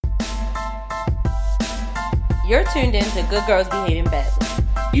You're tuned in to Good Girls Behaving Badly.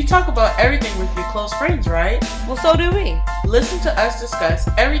 You talk about everything with your close friends, right? Well, so do we. Listen to us discuss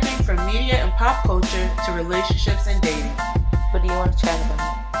everything from media and pop culture to relationships and dating. What do you want to chat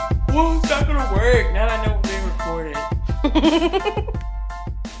about? Well, it's not gonna work now that I know we're being recorded.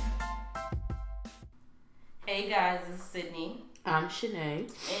 Hey guys, this is Sydney. I'm Shanae.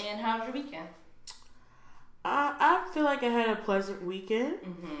 And how's your weekend? I feel like I had a pleasant weekend.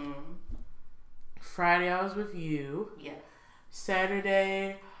 Mm-hmm. Friday I was with you. Yes.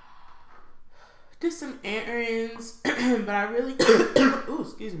 Saturday did some errands, but I really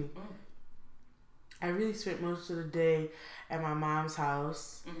excuse me. I really spent most of the day at my mom's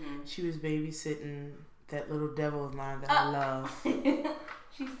house. Mm-hmm. She was babysitting that little devil of mine that I love.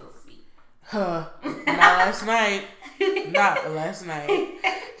 She's so sweet. Not last night. Can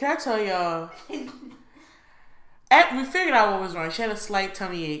I tell y'all? We figured out what was wrong. She had a slight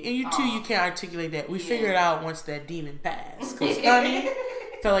tummy ache. And you can't articulate that. We figured out once that demon passed. Because, honey,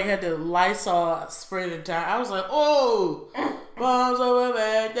 felt like I had the Lysol spray the time. I was like, oh, mom's over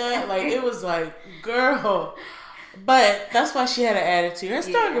back there. Like, it was like, girl. But that's why she had an attitude. Her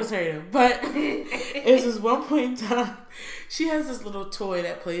stomach was hurting. But it's this one point in time, she has this little toy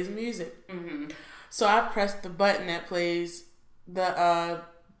that plays music. Mm-hmm. So I pressed the button that plays the,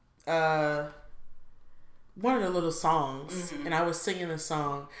 one of the little songs, mm-hmm. and I was singing the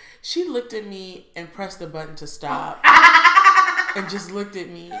song. She looked at me and pressed the button to stop and just looked at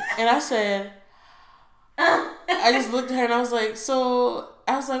me. And I said, I just looked at her and I was like,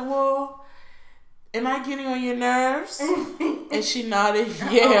 well, am I getting on your nerves? And she nodded,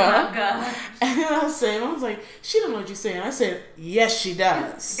 yeah. Oh my gosh. And then I was like, she don't know what you're saying. I said, yes, she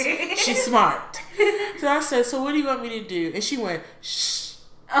does. She's smart. So I said, so what do you want me to do? And she went, shh.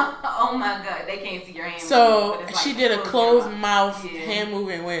 Oh my God, they can't see your hand. So like she did a closed mouth hand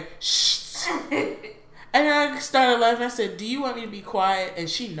movement and went shh. And then I started laughing. I said, do you want me to be quiet? And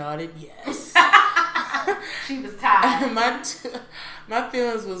she nodded yes. She was tired. And my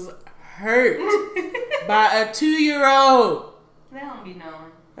feelings was hurt by a 2-year-old. They don't be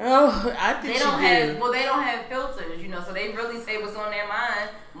knowing. Oh, I think they don't have filters, so they really say what's on their mind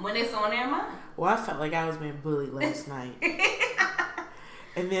when it's on their mind. Well, I felt like I was being bullied last night.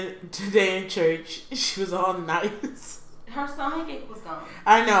 And then today in church, she was all nice. Her stomach ache was gone.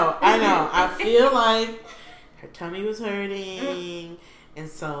 I know. I feel like her tummy was hurting. And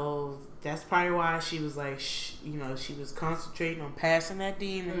so that's probably why she was like, she was concentrating on passing that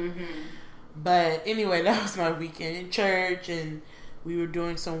demon. Mm-hmm. But anyway, that was my weekend in church. And we were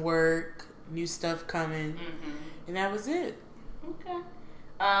doing some work, new stuff coming. Mm-hmm. And that was it. Okay.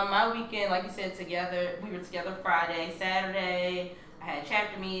 My weekend, like you said, we were together Friday, Saturday. I had a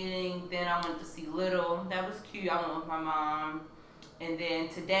chapter meeting, then I went to see Little. That was cute. I went with my mom. And then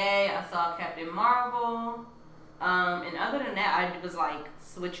today I saw Captain Marvel. And other than that, I was like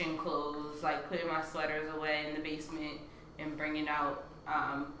switching clothes, like putting my sweaters away in the basement and bringing out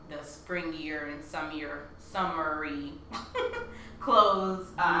the springier and summery clothes.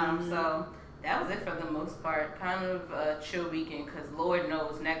 So that was it for the most part. Kind of a chill weekend because Lord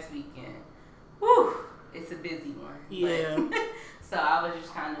knows next weekend, whew, it's a busy one. Yeah. So I was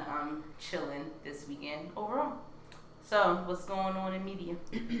just kind of chilling this weekend overall. So what's going on in media?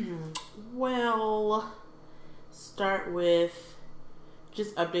 Well, start with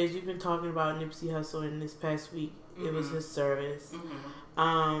just updates. We've been talking about Nipsey Hussle in this past week. Mm-hmm. It was his service.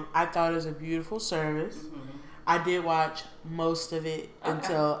 Mm-hmm. I thought it was a beautiful service. Mm-hmm. I did watch most of it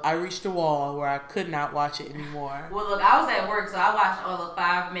until I reached a wall where I could not watch it anymore. Well, look, I was at work, so I watched all of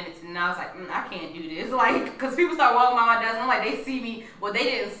 5 minutes, and I was like, I can't do this. Like, because people start walking by my desk, I'm like, they see me. Well, they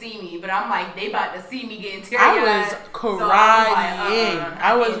didn't see me, but I'm like, they about to see me getting teary-eyed. I was crying.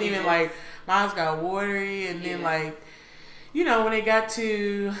 I wasn't even like, my eyes got watery, and then like, when it got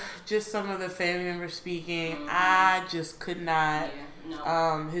to just some of the family members speaking, I just could not. Yeah.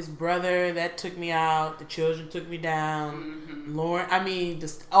 No. His brother, that took me out. The children took me down. Mm-hmm. Lauren,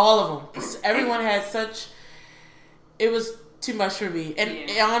 just all of them. Everyone had such. It was too much for me, and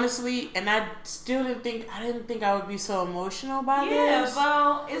honestly, and I still didn't think I would be so emotional by this. Yeah,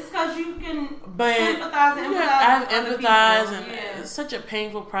 well, it's because you can sympathize and empathize. I empathize, and it's such a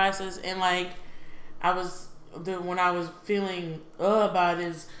painful process. And like, when I was feeling about it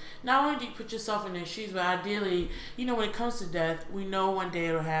is. Not only do you put yourself in their shoes, but ideally, when it comes to death, we know one day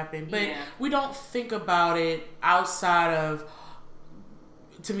it'll happen. But we don't think about it outside of,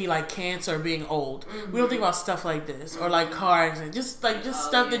 to me, like cancer or being old. Mm-hmm. We don't think about stuff like this or like car accidents. Just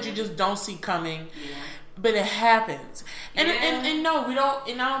stuff that you just don't see coming. Yeah. But it happens. And no, we don't,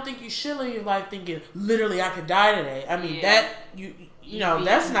 and I don't think you should live your life thinking, literally, I could die today.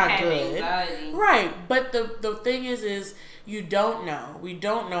 that's not good. Anxiety. Right. But the thing is you don't know. We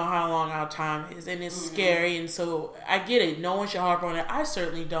don't know how long our time is, and it's scary. And so I get it. No one should harp on it. I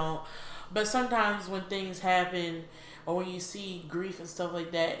certainly don't. But sometimes when things happen, or when you see grief and stuff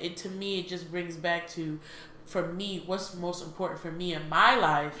like that, to me it just brings back to, for me, what's most important for me in my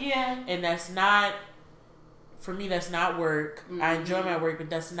life. Yeah. And that's not, for me, that's not work. I enjoy my work, but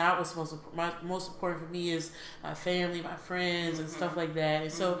that's not what's most important for me is my family, my friends, and stuff like that.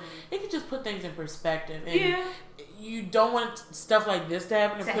 And so it can just put things in perspective. And you don't want stuff like this to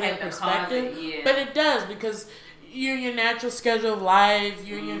happen to put it in perspective, but it does, because you're in your natural schedule of life.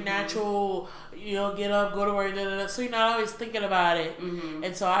 You're in your natural, get up, go to work, so you're not always thinking about it.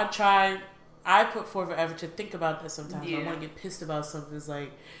 And so I put forth an effort to think about this sometimes. I want to get pissed about something. It's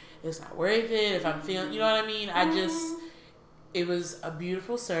like, it's not worth it if I'm feeling, you know what I mean? It was a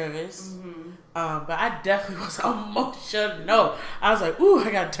beautiful service. But I definitely was emotional. I was like, ooh,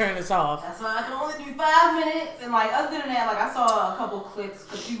 I gotta turn this off. That's why I can only do 5 minutes. And like, other than that, like, I saw a couple clips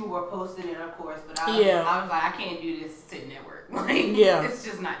because people were posting it, of course. But I was like, I can't do this sitting at work. Like, it's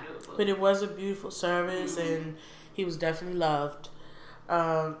just not doable. But it was a beautiful service, and he was definitely loved.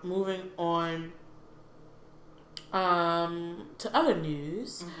 Moving on to other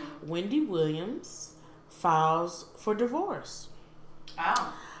news, Wendy Williams files for divorce.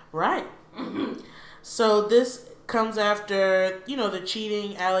 Oh. Right. So this comes after, the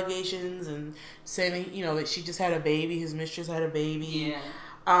cheating allegations and saying, that she just had a baby, his mistress had a baby.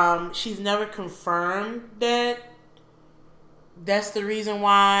 Yeah. She's never confirmed that that's the reason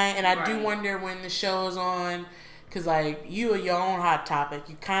why. And I do wonder when the show is on, because, like, you are your own hot topic.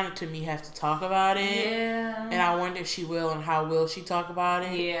 You kind of, to me, have to talk about it. Yeah. And I wonder if she will, and how will she talk about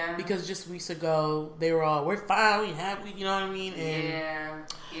it. Yeah. Because just weeks ago, they were all, we're fine, we happy, you know what I mean? And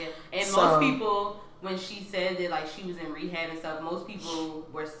yeah. And most people, when she said that, like, she was in rehab and stuff, most people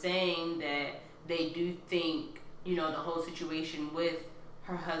were saying that they do think, the whole situation with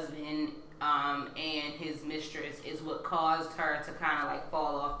her husband and his mistress is what caused her to kind of, like,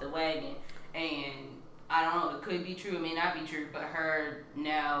 fall off the wagon. And I don't know, it could be true, it may not be true, but her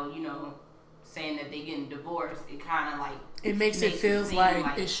now, saying that they getting divorced, it kind of like... It makes it feel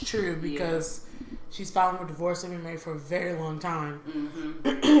like it's true, because she's filing for divorce. They've been married for a very long time.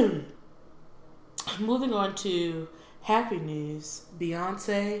 Moving on to happy news.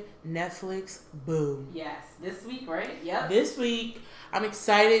 Beyonce, Netflix, boom. Yes, this week, right? Yep. This week, I'm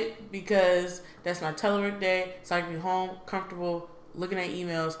excited because that's my telework day, so I can be home, comfortable, looking at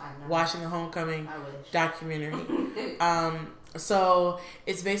emails, watching the Homecoming documentary. So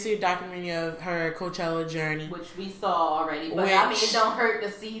it's basically a documentary of her Coachella journey, which we saw already. But I mean, it don't hurt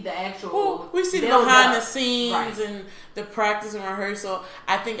to see the actual. Well, we see the behind the scenes and the practice and rehearsal.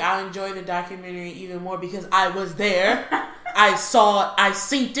 I think I'll enjoy the documentary even more because I was there. I saw it. I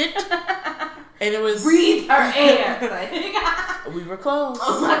synced it. And it was... Breathe her air. We were close.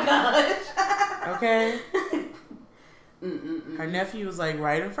 Oh my gosh. Okay. Her nephew was like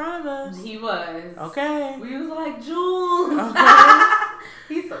right in front of us. He was. Okay. We was like, Jules. Okay.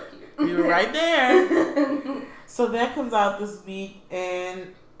 He's so cute. We were right there. So that comes out this week,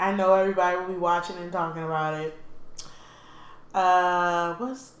 and I know everybody will be watching and talking about it. What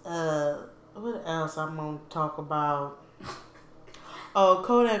else I'm gonna talk about? Oh,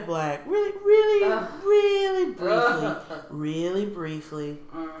 Kodak Black. Really briefly.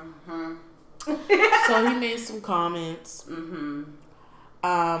 So he made some comments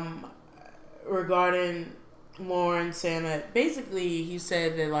regarding Lauren, saying that basically he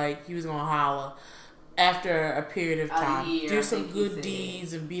said that like he was gonna holla after a period of time, do some good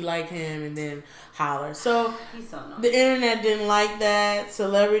deeds and be like him, and then holler. So the internet didn't like that.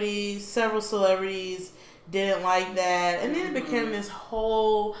 Several celebrities didn't like that, and then it became this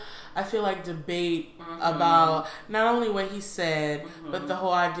whole, I feel like, debate about not only what he said, but the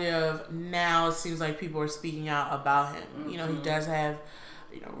whole idea of now it seems like people are speaking out about him. He does have,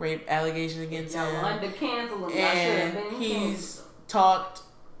 rape allegations against him, and he's talked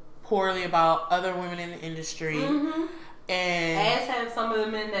poorly about other women in the industry. And as have some of the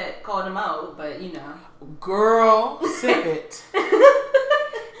men that called him out, but girl, sip it.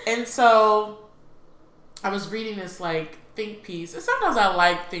 And so I was reading this like think piece, and sometimes I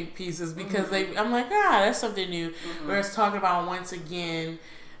like think pieces because I'm like, that's something new. Where it's talking about, once again,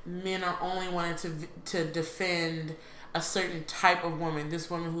 men are only wanting to defend a certain type of woman. This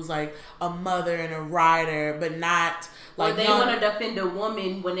woman who's like a mother and a rider, but not like. Or they want to defend a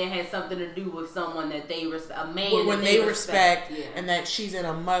woman when it has something to do with someone that they respect, a man when they respect, yeah. And that she's in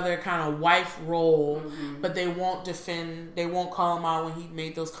a mother kind of wife role, but they won't defend. They won't call him out when he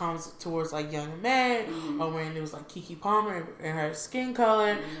made those comments towards like Young May, or when it was like Keke Palmer and her skin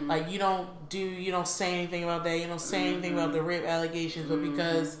color. Like you don't say anything about that. You don't say anything about the rape allegations, but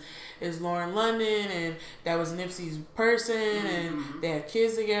because it's Lauren London and that was Nipsey's person and they had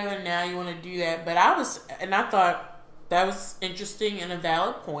kids together, now you want to do that. But I thought that was interesting and a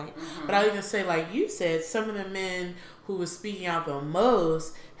valid point. But I'll even say, like you said, some of the men who were speaking out the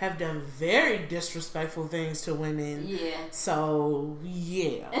most have done very disrespectful things to women. Yeah. So,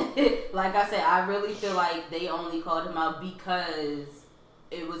 yeah. Like I said, I really feel like they only called him out because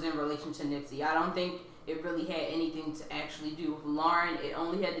it was in relation to Nipsey. I don't think it really had anything to actually do with Lauren. It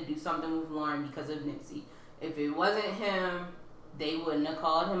only had to do something with Lauren because of Nipsey. If it wasn't him, they wouldn't have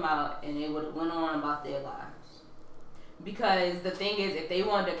called him out and they would have went on about their lives. Because the thing is, if they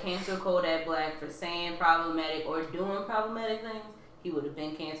wanted to cancel Kodak Black for saying problematic or doing problematic things, he would have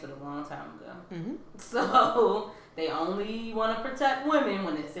been canceled a long time ago. So they only want to protect women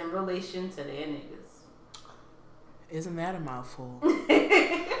when it's in relation to their niggas. Isn't that a mouthful?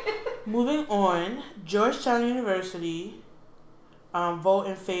 Moving on, Georgetown University vote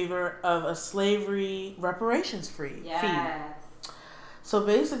in favor of a slavery reparations fee. So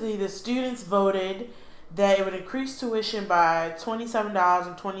basically, the students voted that it would increase tuition by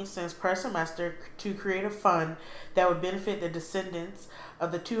 $27.20 per semester to create a fund that would benefit the descendants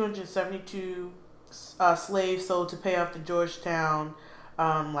of the 272 slaves sold to pay off the Georgetown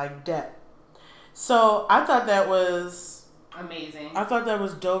debt. So I thought that was amazing. I thought that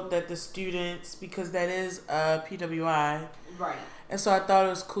was dope that the students, because that is PWI, right? And so I thought it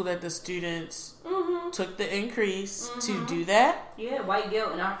was cool that the students took the increase to do that. Yeah, white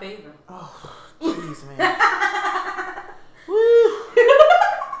guilt in our favor. Oh, jeez, man. Woo.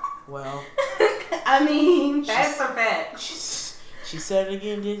 Well, I mean, that's a fact. She said it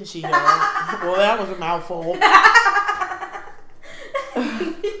again, didn't she? Well, that was a mouthful.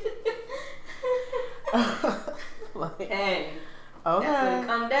 Hey, okay. That's what it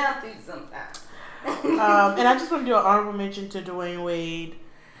come down to sometimes. And I just want to do an honorable mention to Dwayne Wade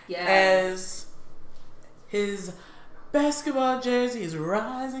as his basketball jersey is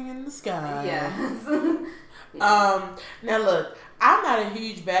rising in the sky. Now look, I'm not a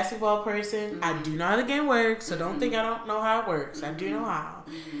huge basketball person. I do know how the game works, so don't think I don't know how it works. I do know how.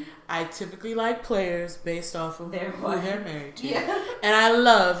 I typically like players based off of who they're married to. And I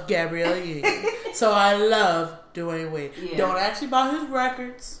love Gabrielle Union. So I love Dwayne Wade. Don't ask me about his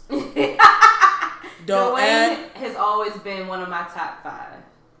records. Dwayne has always been one of my top 5.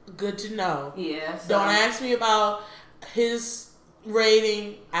 Good to know. Yeah. So. Don't ask me about his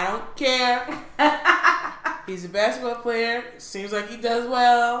rating. I don't care. He's a basketball player. Seems like he does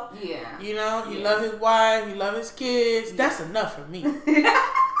well. Yeah. You know, he loves his wife. He loves his kids. That's enough for me.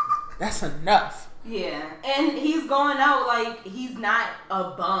 That's enough. Yeah. And he's going out like he's not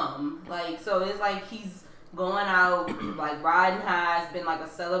a bum. Like, so it's like he's going out like riding high. It's been like a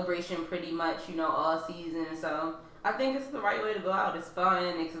celebration pretty much, all season. So I think it's the right way to go out. It's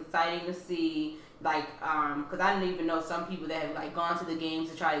fun. It's exciting to see. Like, because I didn't even know some people that have like gone to the games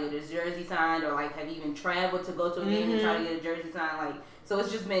to try to get his jersey signed, or like have even traveled to go to a game to try to get a jersey signed. Like, so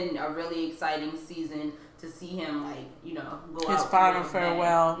it's just been a really exciting season to see him go out. His final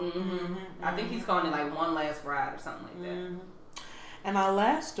farewell. I think he's calling it like one last ride or something like that. And our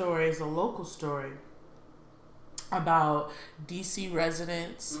last story is a local story about DC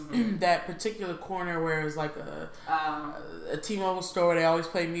residents. That particular corner where it's like a T-Mobile store where they always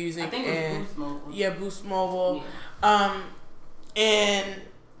play music. I think it was Boost Mobile. Yeah, Boost Mobile. And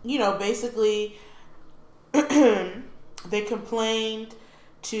basically they complained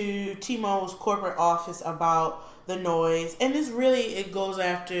to T-Mobile's corporate office about the noise, and it goes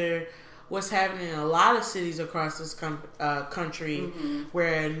after what's happening in a lot of cities across this country,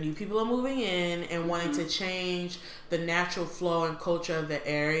 where new people are moving in and wanting to change the natural flow and culture of the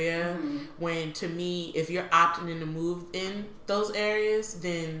area. When, to me, if you're opting in to move in those areas,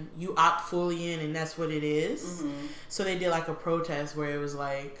 then you opt fully in, and that's what it is. So they did like a protest where it was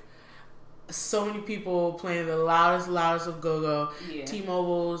like so many people playing the loudest of go-go.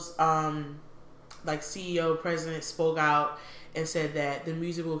 T-Mobile's CEO, president, spoke out and said that the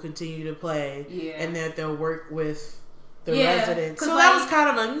music will continue to play, and that they'll work with the residents. So that was kind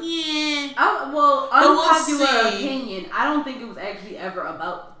of unpopular opinion. I don't think it was actually ever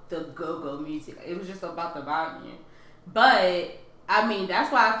about the go-go music. It was just about the volume. But I mean,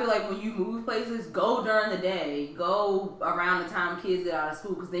 that's why I feel like when you move places, go during the day. Go around the time kids get out of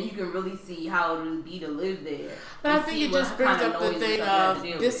school, because then you can really see how it would be to live there. But I think it just brings up the thing of,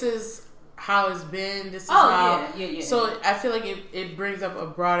 this is how it's been. This is how. Yeah. So I feel like it brings up a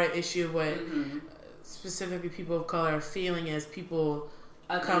broader issue of what specifically people of color are feeling as people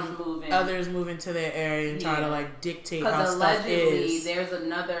others move into their area and try to like dictate how stuff is. There's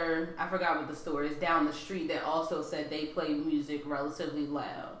another, I forgot what the store is down the street, that also said they play music relatively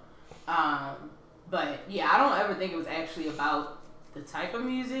loud. But yeah, I don't ever think it was actually about the type of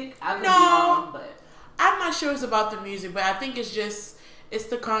music. I could be wrong, but I'm not sure it's about the music, but I think it's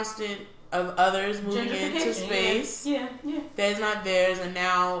the constant of others moving into space. Yeah. That's not theirs, and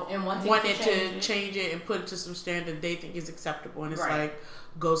now wanting to change it and put it to some standard they think is acceptable, and it's like,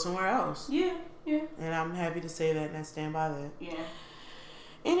 go somewhere else. Yeah. And I'm happy to say that, and I stand by that. Yeah.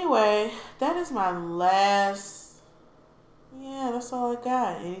 Anyway, that is my last. Yeah, that's all I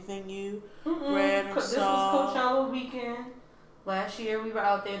got. Anything you read or saw? This was Coachella weekend. Last year we were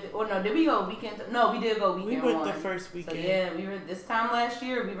out there. Did we go weekend? No, we did go weekend. We went the first weekend. So yeah, we were this time last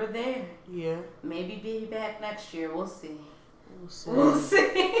year. We were there. Yeah. Maybe be back next year. We'll see. We'll see.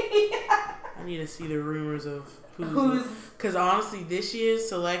 I need to see the rumors of who's. Because honestly, this year's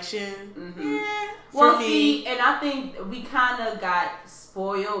selection. For me, and I think we kind of got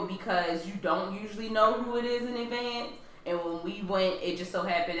spoiled because you don't usually know who it is in advance. And when we went, it just so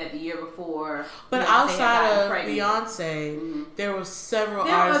happened that the year before. But outside of Beyonce, there were several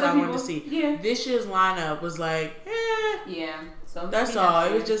artists I wanted to see. Yeah. This year's lineup was like, Yeah. So that's all.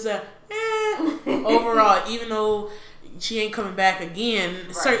 It was just overall, even though she ain't coming back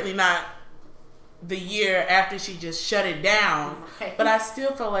again, certainly not the year after she just shut it down. Right. But I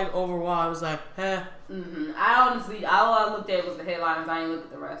still felt like overall, I was like, I honestly, all I looked at was the headlines. I didn't look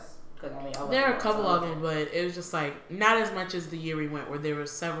at the rest. There are a couple of them, but it was just like not as much as the year we went, where there were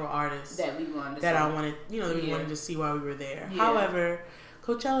several artists that we wanted I wanted, that we wanted to see while we were there. Yeah. However,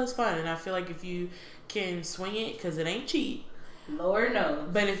 Coachella is fun, and I feel like if you can swing it, because it ain't cheap, Lord knows,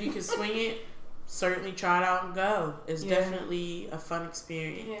 but if you can swing it, certainly try it out and go. It's definitely a fun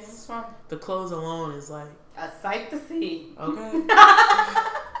experience. Yeah, it's fun. The clothes alone is like a sight to see. Okay.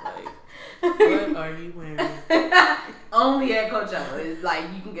 What are you wearing? Only at Coachella. It's like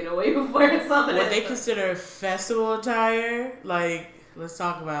you can get away with wearing something. What they consider festival attire, like, let's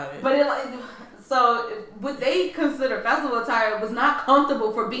talk about it. But so what they consider festival attire was not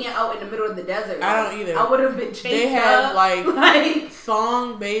comfortable for being out in the middle of the desert. I don't either. I would have been changed. They had like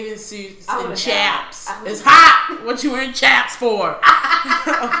thong bathing suits and chaps. It's hot. What you wearing chaps for?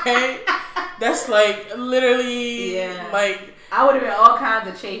 Okay, that's like literally like. I would have been all kinds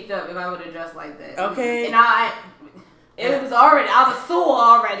of chafed up if I would have dressed like that. Okay. And I was sore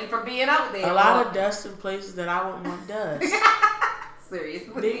already from being out there. A lot of dust in places that I wouldn't want dust.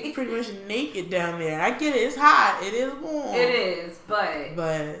 Seriously. They pretty much naked down there. I get it. It's hot. It is warm. It is,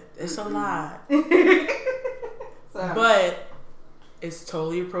 but it's a lot. So. But it's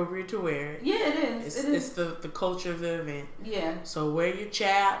totally appropriate to wear it. Yeah, it is. It's the culture of the event. Yeah. So wear your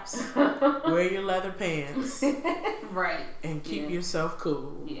chaps, wear your leather pants, right, and keep yourself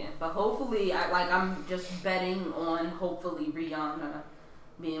cool. Yeah, but hopefully, I'm just betting on hopefully Rihanna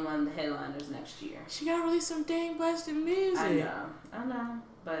being one of the headliners next year. She gotta release some dang busted music. I know,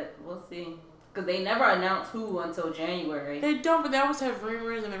 but we'll see. Because they never announce who until January. They don't, but they always have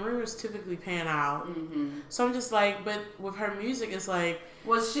rumors, and the rumors typically pan out. So I'm just like, but with her music, it's like,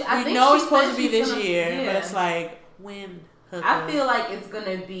 I know it's supposed to be this year, but it's like, when? I feel like it's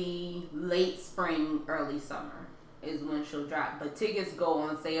going to be late spring, early summer is when she'll drop. But tickets go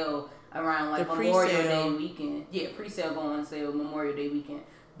on sale around like Memorial Day weekend. Yeah, pre-sale go on sale Memorial Day weekend.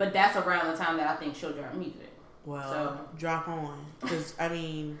 But that's around the time that I think she'll drop music. Well, drop on. Because, I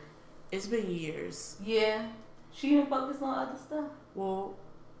mean... It's been years. Yeah. She didn't focus on other stuff. Well,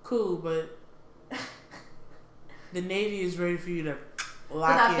 cool, but the Navy is ready for you to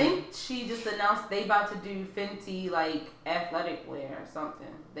lock in. I think she just announced they about to do Fenty, like, athletic wear or something.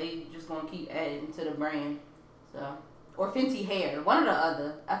 They just going to keep adding to the brand. So, or Fenty hair. One or the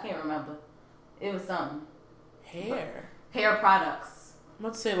other. I can't remember. It was something. Hair? Hair products. I'm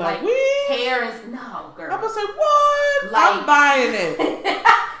about to say, like hair is... No, girl. I'm about to say, what? I'm buying it.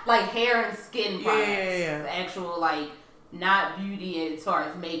 Like hair and skin products. Yeah. The actual, like, not beauty as far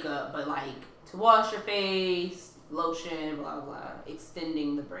as makeup, but like to wash your face, lotion, blah, blah,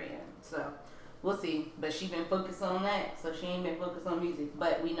 extending the brand. So we'll see. But she's been focused on that. So she ain't been focused on music.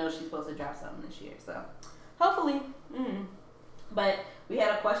 But we know she's supposed to drop something this year. So hopefully. But we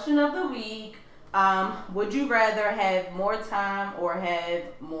had a question of the week. Would you rather have more time or have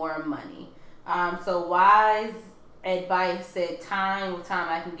more money? So Wise Advice said time. With time,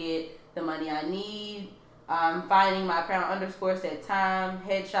 I can get the money I need. Finding my crown underscore said time.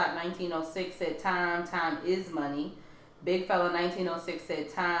 Headshot 1906 said time. Time is money. Big fella 1906 said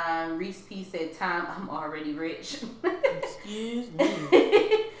time. Reese P said time. I'm already rich. Excuse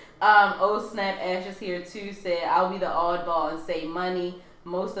me. Oh snap, Ash is here too. Said I'll be the oddball and say money.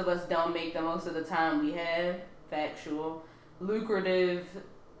 Most of us don't make the most of the time we have. Factual. Lucrative's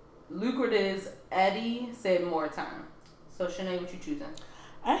Eddie said more time. So Shanae, what you choosing?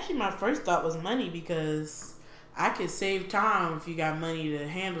 Actually, my first thought was money because I could save time if you got money to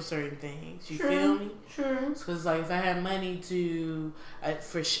handle certain things. You feel me? Sure. Because like if I had money to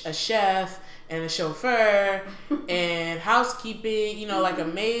for a chef and a chauffeur and housekeeping, you know, like a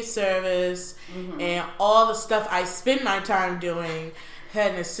maid service and all the stuff I spend my time doing,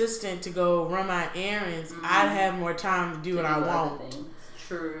 had an assistant to go run my errands, I'd have more time to do what I want.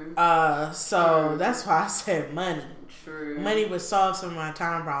 True. So that's why I said money. True. Money would solve some of my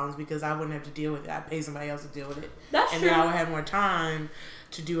time problems because I wouldn't have to deal with it. I'd pay somebody else to deal with it. That's and true. then I would have more time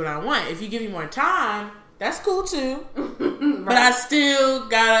to do what I want. If you give me more time, that's cool too. Right. But I still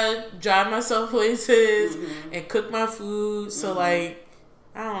gotta drive myself places and cook my food. So like,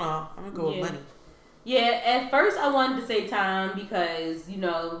 I don't know. I'm gonna go with money. Yeah, at first I wanted to say time because, you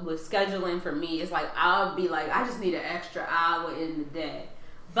know, with scheduling for me, it's like I'll be like, I just need an extra hour in the day.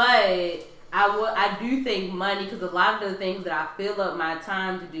 But I do think money, because a lot of the things that I fill up my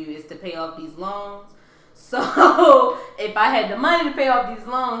time to do is to pay off these loans. So if I had the money to pay off these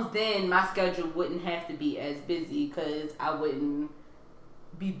loans, then my schedule wouldn't have to be as busy because I wouldn't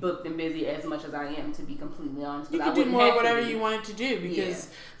be booked and busy as much as I am, to be completely honest. You could do more whatever you wanted to do because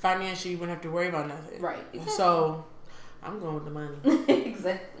financially you wouldn't have to worry about nothing. Right. Exactly. So I'm going with the money.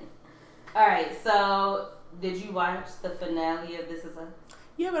 Exactly. All right. So did you watch the finale of This Is Us?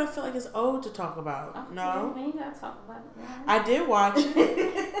 Yeah, but I feel like it's old to talk about. Okay, no, we ain't gotta talk about it. I did watch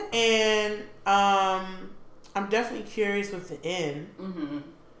it, and I'm definitely curious with the end.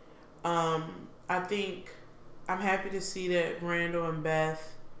 I think I'm happy to see that Randall and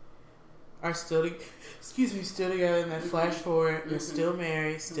Beth are still together in that flash forward. They're still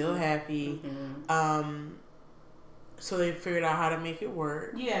married, still happy. So they figured out how to make it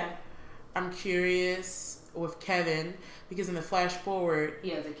work. Yeah. I'm curious with Kevin because in the flash forward, he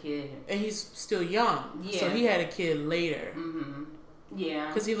has a kid, and he's still young. Yeah. So he had a kid later. Yeah.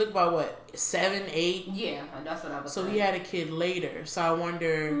 Because he looked about what, 7, 8. Yeah, that's what I was. So saying. he had a kid later. So I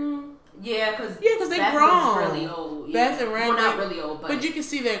wonder. Yeah, because they Beth grown. Really old. Yeah. Beth and Randall, well, not really old, but you can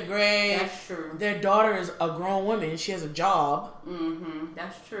see they're gray. That's true. Their daughter is a grown woman. She has a job.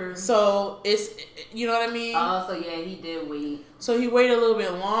 That's true. So it's, you know what I mean. Oh, so yeah, he did wait. So he waited a little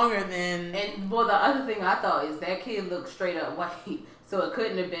bit longer than. And well, the other thing I thought is that kid looked straight up white, so it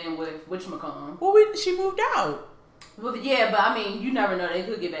couldn't have been with whatchamacallit. Well, she moved out. Well, yeah, but I mean, you never know. They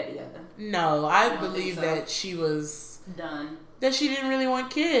could get back together. No, I believe that she was done. That she didn't really want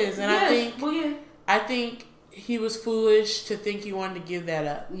kids, and yes. I think he was foolish to think he wanted to give that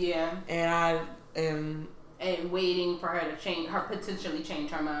up. Yeah, and waiting for her to potentially change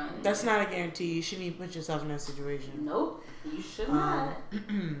her mind. That's not a guarantee. You shouldn't even put yourself in that situation. Nope, you should not.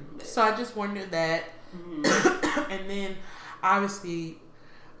 So I just wondered that, and then obviously,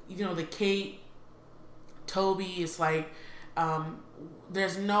 you know, the Kate, Toby is like.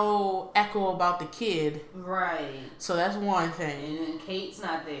 There's no echo about the kid, right? So that's one thing. And Kate's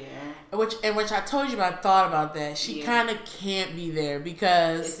not there. Which I told you about. I thought about that. She kind of can't be there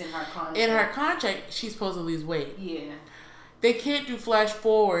because it's in her contract. In her contract, she's supposed to lose weight. Yeah. They can't do flash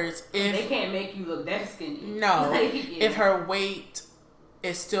forwards if they can't make you look that skinny. No, if her weight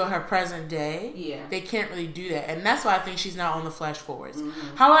is still her present day. Yeah. They can't really do that, and that's why I think she's not on the flash forwards.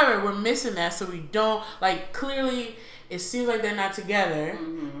 However, we're missing that, so we don't clearly. It seems like they're not together,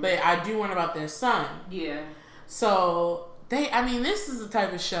 but I do wonder about their son. Yeah. So this is the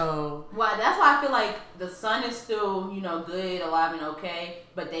type of show. Well, that's why I feel like the son is still, good, alive, and okay,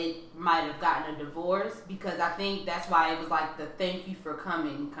 but they might have gotten a divorce because I think that's why it was like the thank you for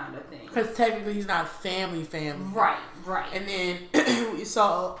coming kind of thing. Because technically he's not family. Right. And then we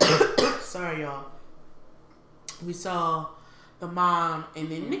saw, sorry y'all, we saw the mom, and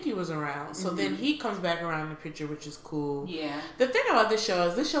then Nikki was around. So then he comes back around in the picture, which is cool. Yeah. The thing about this show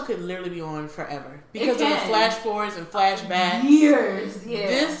is this show could literally be on forever. Because of the flash forwards and flashbacks. Years, yeah.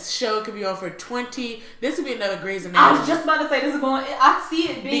 This show could be on for 20... This would be another Grey's Anatomy. I was just about to say, this is going... I see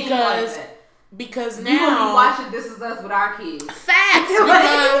it being like that. Because now... We're going to be watching This Is Us with our kids. Facts!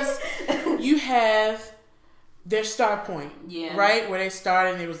 Because you have their start point. Yeah. Right? Where they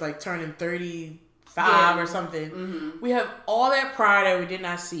started and it was turning 35 or something. We have all that prior that we did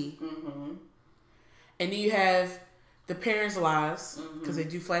not see. And then you have the parents' lives, because they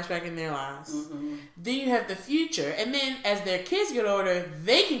do flashback in their lives. Then you have the future, and then as their kids get older,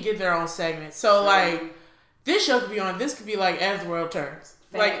 they can get their own segment. So like, this show could be on. This could be like As the World Turns.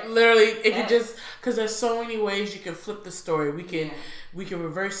 Like literally, it could just, because there's so many ways you can flip the story. We can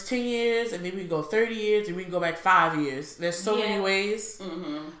reverse 10 years, and then we can go 30 years, and we can go back 5 years. There's so many ways.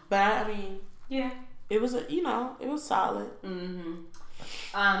 But I mean, it was it was solid.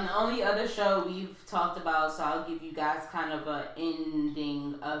 The only other show we've talked about, so I'll give you guys kind of an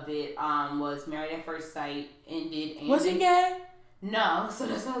ending of it. Was Married at First Sight. Ended. And was it gay? No, so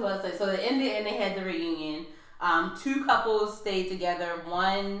that's what I was about to say. So it ended, and they had the reunion. 2 couples stayed together.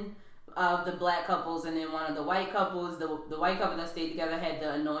 One of the black couples and then one of the white couples. The white couple that stayed together had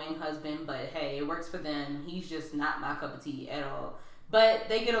the annoying husband, but hey, it works for them. He's just not my cup of tea at all. But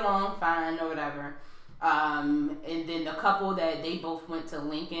they get along fine or whatever. And then the couple that they both went to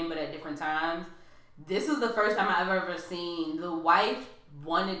Lincoln, but at different times. This is the first time I've ever seen the wife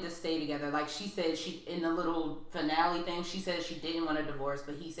wanted to stay together. Like she said, in the little finale thing, she said she didn't want a divorce,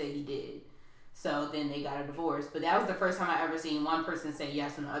 but he said he did. So then they got a divorce. But that was the first time I ever seen one person say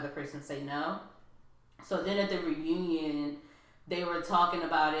yes and the other person say no. So then at the reunion, they were talking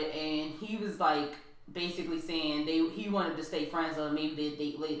about it, and he was like basically saying he wanted to stay friends, or maybe they'd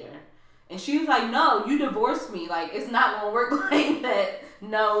date later. And she was like, no, you divorced me. Like, it's not going to work like that.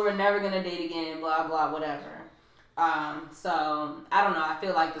 No, we're never going to date again, blah, blah, whatever. So, I don't know. I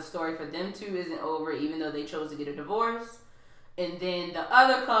feel like the story for them two isn't over, even though they chose to get a divorce. And then the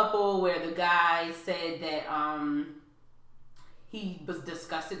other couple where the guy said that he was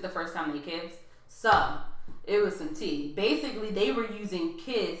disgusted the first time they kissed. So, it was some tea. Basically, they were using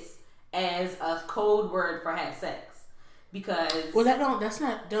kiss as a code word for have sex. Because that's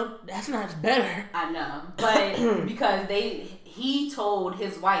not better. I know, but because he told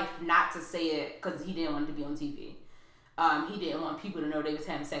his wife not to say it because he didn't want it to be on TV. He didn't want people to know they was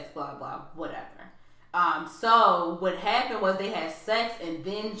having sex, blah blah, whatever. So what happened was they had sex, and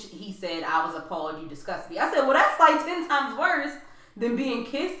then he said, "I was appalled, you disgust me." I said, "Well, that's like 10 times worse than being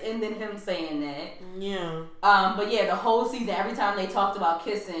kissed," and then him saying that. Yeah. But yeah, the whole season, every time they talked about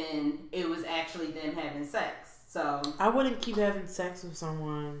kissing, it was actually them having sex. So I wouldn't keep having sex with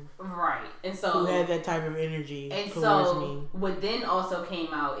someone, right? And so who had that type of energy and towards so me. What then also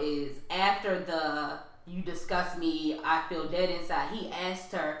came out is after the "you disgust me, I feel dead inside," he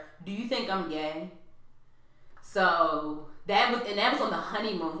asked her, "Do you think I'm gay?" So that was on the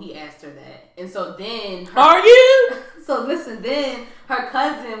honeymoon. He asked her that, and so then are you? So listen, then her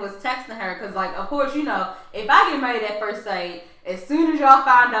cousin was texting her because, like, of course, if I get married at first sight. As soon as y'all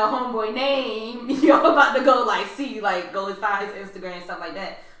find out homeboy name, y'all about to go go find his Instagram and stuff like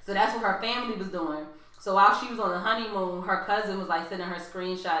that. So that's what her family was doing. So while she was on the honeymoon, her cousin was like sending her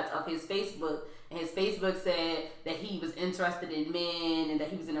screenshots of his Facebook, and his Facebook said that he was interested in men and that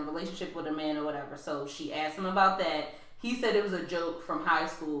he was in a relationship with a man or whatever. So she asked him about that. He said it was a joke from high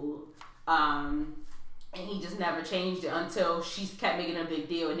school. And he just never changed it until she kept making a big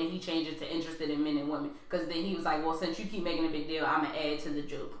deal, and then he changed it to interested in men and women. Because then he was like, well, since you keep making a big deal, I'm going to add to the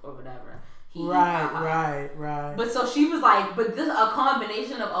joke or whatever. Right. But so she was like, but a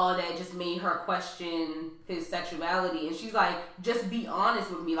combination of all that just made her question his sexuality. And she's like, just be honest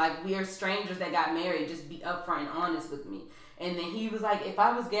with me. Like, we're strangers that got married. Just be upfront and honest with me. And then he was like, if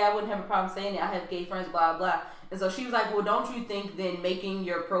I was gay, I wouldn't have a problem saying it. I have gay friends, blah, blah. And so she was like, well, don't you think then making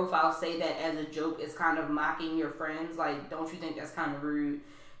your profile say that as a joke is kind of mocking your friends? Like, don't you think that's kind of rude?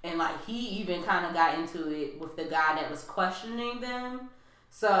 And, like, he even kind of got into it with the guy that was questioning them.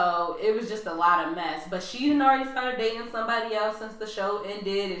 So it was just a lot of mess. But she had already started dating somebody else since the show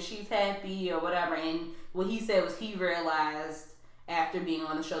ended, and she's happy or whatever. And what he said was he realized after being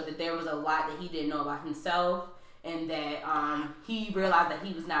on the show that there was a lot that he didn't know about himself, and that he realized that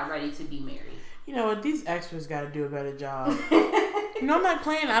he was not ready to be married. You know what? These extras got to do a better job. I'm not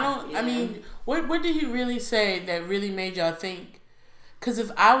playing. Yeah. I mean, what did he really say that really made y'all think? Because if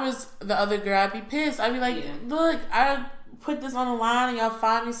I was the other girl, I'd be pissed. I'd be like, look, I put this on the line and y'all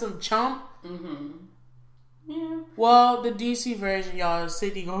find me some chump. Mm-hmm. Yeah. Well, the DC version, y'all,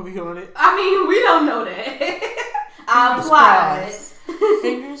 Sydney gonna be on it. I mean, we don't know that. I'll apply it.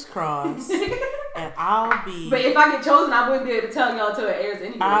 Fingers crossed. And I'll be... But if I get chosen, I wouldn't be able to tell y'all until it airs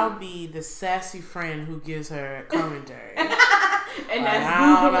anyway. I'll be the sassy friend who gives her commentary. And that's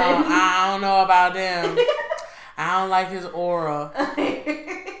Googling. I don't know about them. I don't like his aura.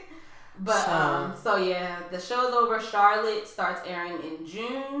 But, so yeah, the show's over. Charlotte starts airing in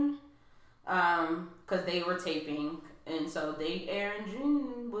June. Because they were taping. And so they air in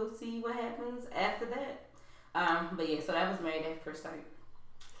June. We'll see what happens after that. But yeah, so that was Married at First Sight.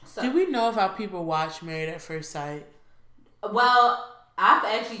 So, do we know if our people watch Married at First Sight? Well, I've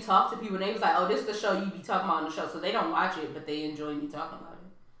actually talked to people and they was like, oh, this is the show you be talking about on the show. So they don't watch it, but they enjoy me talking about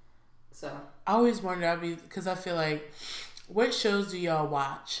it. So. I always wonder, because I feel like, what shows do y'all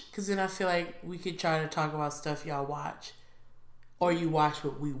watch? Because then I feel like we could try to talk about stuff y'all watch. Or you watch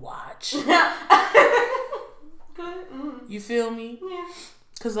what we watch. Good. Mm. You feel me? Yeah.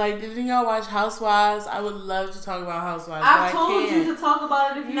 Because, like, didn't y'all watch Housewives? I would love to talk about Housewives. I've told you to talk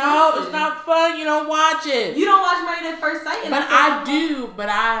about it if you No, want to. it's not fun. You don't watch it. You don't watch Married at First Sight. But I do. But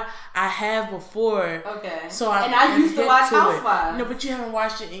I have before. Okay. So I used to watch Housewives. No, but you haven't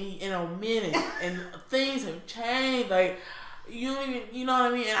watched it in a minute. And things have changed. Like, you don't even, you know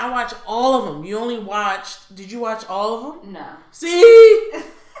what I mean? And I watch all of them. You only watched, did you watch all of them? No. See?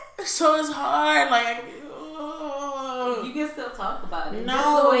 So it's hard. Like, you can still talk about it. No.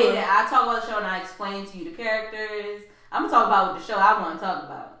 Just the way that I talk about the show and I explain to you the characters. I'm going to talk about the show I want to talk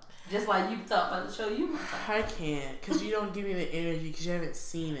about. Just like you can talk about the show you want to talk about. I can't. Because you don't give me the energy because you haven't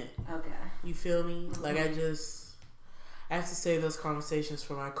seen it. Okay. You feel me? Mm-hmm. Like, I have to save those conversations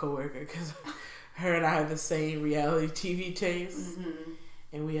for my coworker because her and I have the same reality TV taste. Mm-hmm.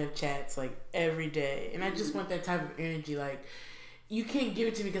 And we have chats, like, every day. And I just want that type of energy. Like, you can't give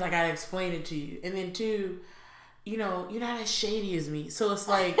it to me because I got to explain it to you. And then, two, you know, you're not as shady as me. So it's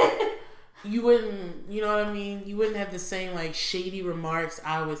like, you wouldn't, you know what I mean? You wouldn't have the same, like, shady remarks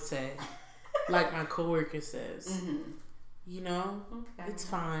I would say. Like my coworker says. Mm-hmm. You know? Okay. It's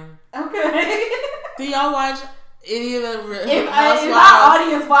fine. Okay. Do y'all watch any of the if our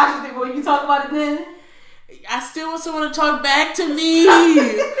audience watches it, will you talk about it then? I still want someone to talk back to me.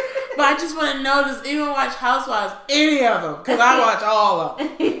 But I just want to know, does anyone watch Housewives? Any of them? Because I watch all of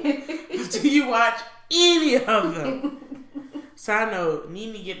them. Do you watch any of them? Side note,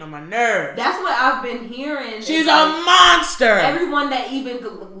 Nene getting on my nerves. That's what I've been hearing. She's a monster. Everyone that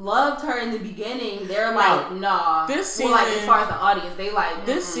even loved her in the beginning, they're like, nah. This season, well, like as far as the audience, they like,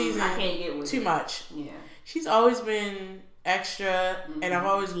 this season, I can't get with too much. Yeah. She's always been extra, and I've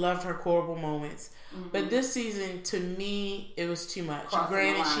always loved her horrible moments. Mm-hmm. But this season, to me, it was too much.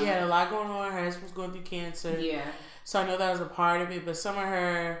 Granted, she had a lot going on. Her husband was going through cancer. Yeah. So I know that was a part of it. But some of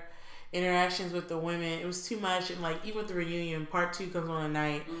her interactions with the women, it was too much. And, like, even with the reunion, part 2 comes on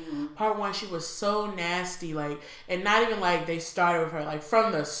tonight. Mm-hmm. Part 1, she was so nasty. Like, and not even, like, they started with her. Like,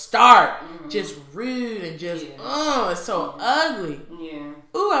 from the start, just rude and just, it's so ugly. Yeah.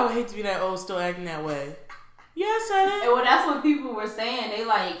 Ooh, I would hate to be that old still acting that way. Yeah, I said it. Well, that's what people were saying. They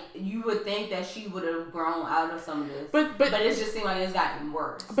like, you would think that she would have grown out of some of this, but it just seemed like it's gotten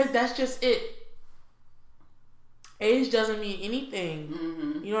worse. But that's just it. Age doesn't mean anything.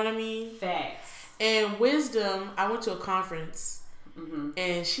 Mm-hmm. You know what I mean? Facts. And wisdom. I went to a conference,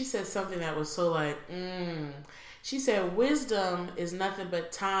 and she said something that was so like, She said, wisdom is nothing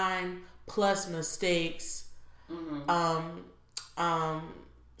but time plus mistakes.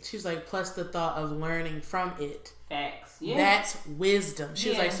 She's like, plus the thought of learning from it. Facts. Yeah. That's wisdom. She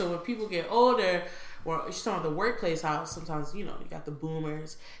was like, so when people get older, or she's talking about the workplace, how sometimes, you know, you got the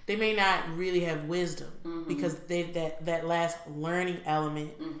boomers, they may not really have wisdom because that last learning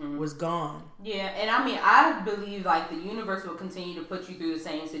element was gone. Yeah, and I mean, I believe like the universe will continue to put you through the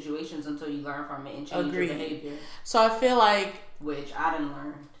same situations until you learn from it and change your behavior. So I feel like, which I didn't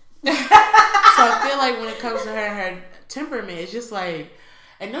learn. So I feel like when it comes to her temperament, it's just like,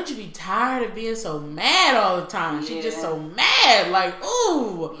 and don't you be tired of being so mad all the time? Yeah. She's just so mad. Like,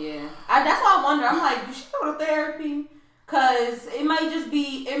 ooh. Yeah. That's why I wonder. I'm like, does she go to therapy? Because it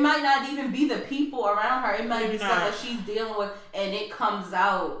might not even be the people around her. It might be something that she's dealing with and it comes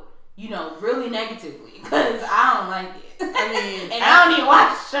out, you know, really negatively. Because I don't like it. I mean, and I don't even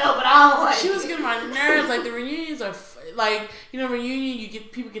watch the show, but I don't like it. She was getting my nerves. Like, the reunions are like, you know, reunion,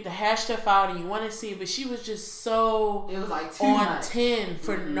 people get to hash stuff out and you want to see it, but she was just so, it was like too on much. 10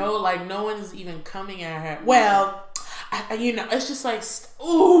 for no one is even coming at her. Well, you know, it's just like,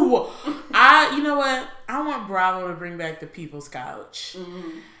 ooh, you know what? I want Bravo to bring back the People's Couch.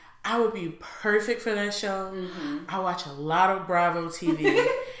 I would be perfect for that show. I watch a lot of Bravo TV,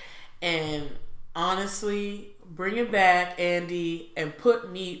 and honestly, bring it back, Andy, and put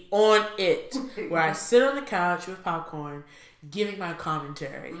me on it, where I sit on the couch with popcorn, giving my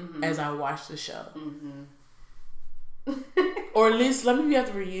commentary as I watch the show. Or at least let me be at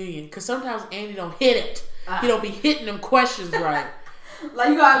the reunion, because sometimes Andy don't hit it. He don't be hitting them questions right. Like,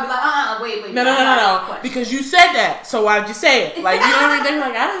 you gotta be like, wait. No. Because you said that, so why'd you say it? Like, you know what I mean? They be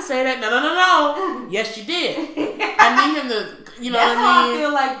like, I didn't say that. No. Yes, you did. I need him to, you know what I mean? That's how I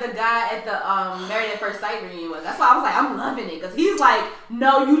feel like the guy at the Married at First Sight reunion was. That's why I was like, I'm loving it. Because he's like,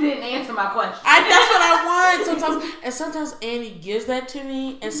 no, you didn't answer my question. That's what I want sometimes. And sometimes Andy gives that to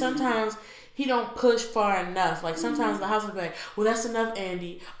me. And sometimes he don't push far enough. Like sometimes the house will be like, well, that's enough,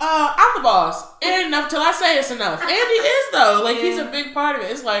 Andy. I'm the boss. It ain't enough till I say it's enough. Andy is though. Like he's a big part of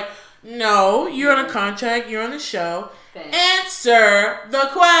it. It's like, no, you're on a contract, you're on the show. Thanks. Answer the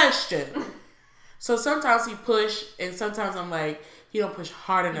question. So sometimes he push, and sometimes I'm like, he don't push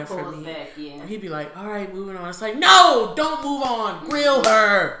hard enough for me. Back, yeah. He'd be like, all right, moving on. It's like, no, don't move on. Grill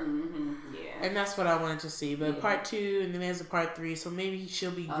her. Yeah. And that's what I wanted to see. But part 2, and then there's a part 3, so maybe she'll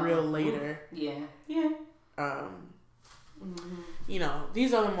be grilled later. Yeah. You know,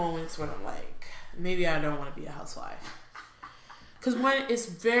 these are the moments when I'm like, maybe I don't want to be a housewife. Because when it's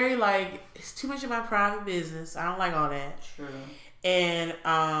very like, it's too much of my private business. I don't like all that. True. And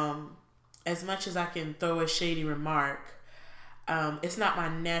as much as I can throw a shady remark, it's not my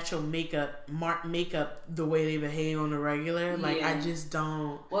natural makeup the way they behave on the regular. Like I just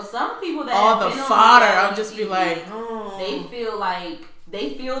don't. Well, some people that all the fodder, I'll just be like, oh. They feel like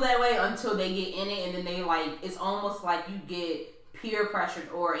they feel that way until they get in it, and then they like it's almost like you get peer pressured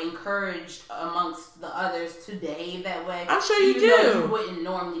or encouraged amongst the others to behave that way. I'm sure you do. You wouldn't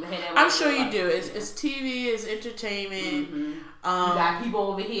normally behave that way. I'm sure you do. It's TV, it's entertainment. You got people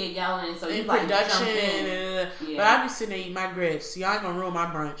over here yelling, and so you like production. Jump in. But I be sitting there eating my grits. Y'all ain't gonna ruin my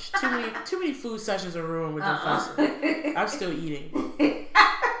brunch. Too many food sessions are ruined with them fussing. I'm still eating.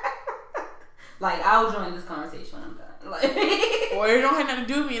 Like I'll join this conversation when I'm done. Like, or it don't have nothing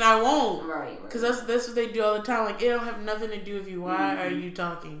to do with me, and I won't. Right. Because that's what they do all the time. Like, it don't have nothing to do with you. Why are you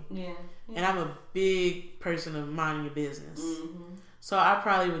talking? Yeah. And I'm a big person of minding your business. So I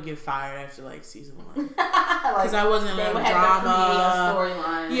probably would get fired after like season 1 because I wasn't enough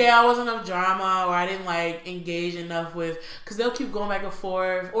drama. Yeah, I wasn't enough drama, or I didn't like engage enough with. Because they'll keep going back and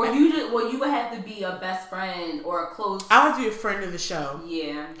forth. Or you would have to be a best friend or a close. I would be a friend of the show.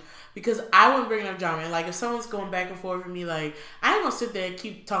 Yeah. Because I wouldn't bring enough drama. And like if someone's going back and forth with me, like I ain't gonna sit there and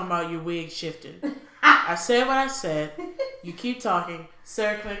keep talking about your wig shifting. I said what I said. You keep talking.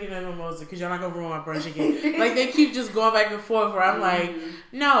 Sir, can I get another mimosa? Because you're not going to ruin my brunch again. Like, they keep just going back and forth where I'm like,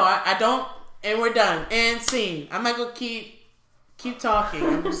 no, I don't. And we're done. And scene. I'm not going to keep talking.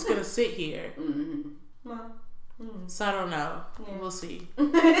 I'm just going to sit here. So I don't know. Yeah. We'll see. All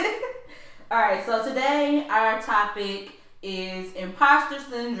right. So today our topic is imposter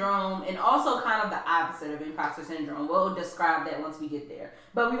syndrome, and also kind of the opposite of imposter syndrome. We'll describe that once we get there.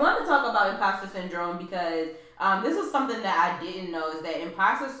 But we want to talk about imposter syndrome because this is something that I didn't know, is that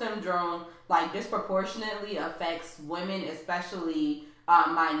imposter syndrome like disproportionately affects women, especially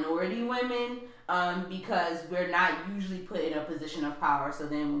minority women, because we're not usually put in a position of power. So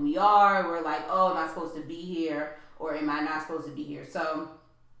then when we are, we're like, oh, am I supposed to be here, or am I not supposed to be here? So,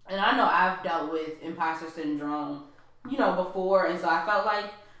 and I know I've dealt with imposter syndrome, you know, before, and so I felt like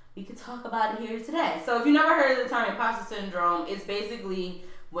we could talk about it here today. So if you never heard of the term imposter syndrome, it's basically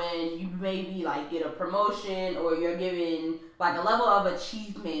when you maybe like get a promotion or you're given like a level of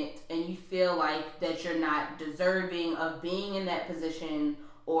achievement and you feel like that you're not deserving of being in that position,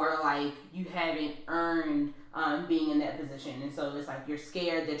 or like you haven't earned being in that position. And so it's like you're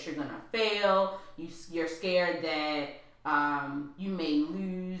scared that you're gonna fail, you're scared that you may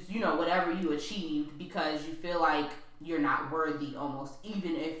lose, you know, whatever you achieved, because you feel like you're not worthy almost,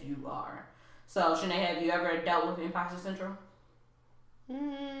 even if you are. So, Shanae, have you ever dealt with imposter syndrome?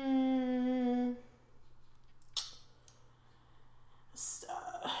 I'm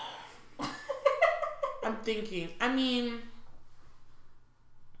thinking. I mean,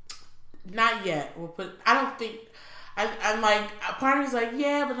 not yet. I don't think. I'm like, a part of me's like,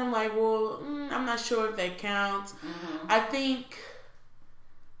 yeah, but I'm like, well, I'm not sure if that counts. I think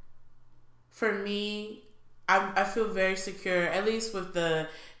for me, I feel very secure, at least with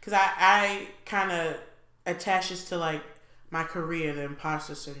because I kind of attach this to like my career, the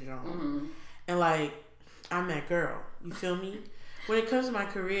imposter syndrome. And like, I'm that girl, you feel me? When it comes to my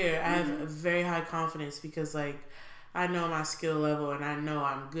career, I have a very high confidence because like, I know my skill level and I know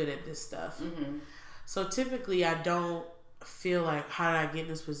I'm good at this stuff. So typically I don't feel like, how did I get in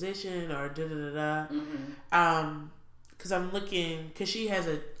this position, or because I'm looking, because she has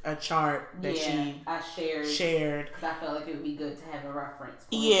a chart that I shared. Because I felt like it would be good to have a reference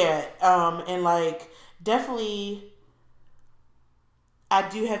point. Yeah, and like definitely, I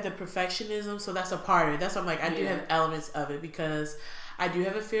do have the perfectionism, so that's a part of it. That's what I'm like, I do have elements of it because I do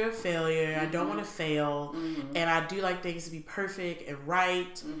have a fear of failure. I don't want to fail, and I do like things to be perfect and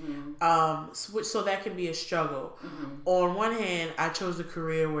right. So that can be a struggle. On one hand, I chose a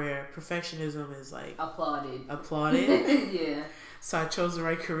career where perfectionism is like applauded. Yeah. So I chose the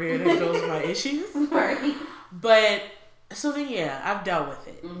right career that goes with my issues. Right. But so then, yeah, I've dealt with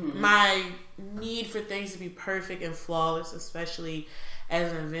it. My need for things to be perfect and flawless, especially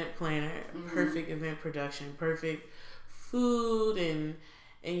as an event planner, perfect event production, perfect food, and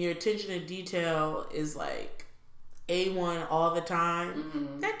your attention to detail is like A1 all the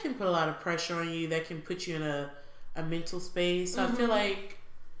time. That can put a lot of pressure on you. That can put you in a mental space. So I feel like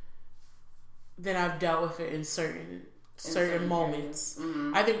that I've dealt with it in certain moments.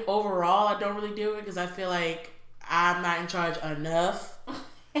 I think overall I don't really deal with it because I feel like I'm not in charge enough.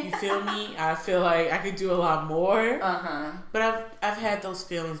 You feel me? I feel like I could do a lot more. But I've had those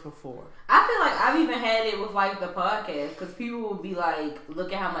feelings before. I feel like I've even had it with like the podcast because people will be like,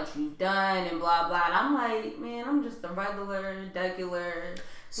 "Look at how much you've done" and blah blah. And I'm like, man, I'm just a regular.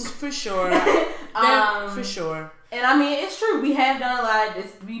 For sure. For sure. And I mean, it's true. We have done a lot.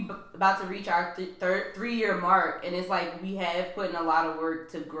 We about to reach our 3-year mark, and it's like we have put in a lot of work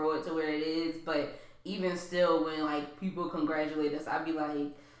to grow it to where it is. But even still, when like people congratulate us, I'd be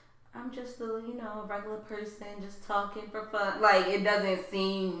like, I'm just a regular person, just talking for fun. Like it doesn't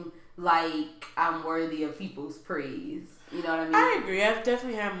seem like I'm worthy of people's praise. You know what I mean? I agree. I've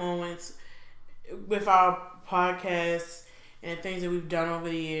definitely had moments with our podcast and things that we've done over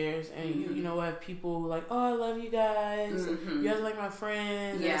the years, and you know, have people like, "Oh, I love you guys. You guys are like my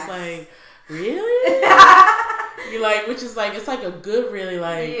friends." Yes. And it's like, really? You like, which is like, it's like a good, really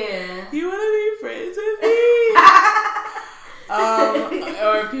like, you want to be friends with me?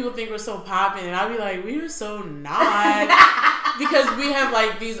 Or people think we're so popping, and I'll be like, we are so not, because we have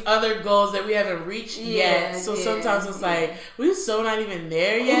like these other goals that we haven't reached yet. So sometimes it's like we're so not even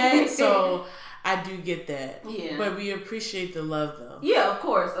there yet. So I do get that. Yeah. But we appreciate the love though. Yeah, of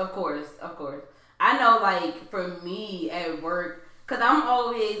course. I know, like, for me at work, because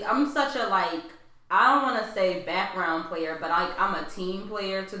I'm such a, like, I don't want to say background player, but I'm a team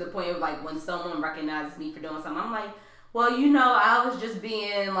player to the point of, like, when someone recognizes me for doing something, I'm like, well, I was just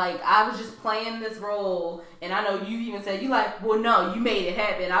being, like, I was just playing this role, and I know you even said, you like, well, no, you made it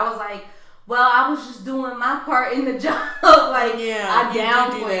happen. I was like, well, I was just doing my part in the job. Like, I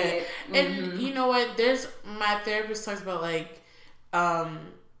downplay it. And you know what? My therapist talks about, like,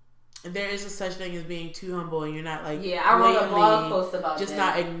 there is a such thing as being too humble, and you're not like, I wrote a blog post about just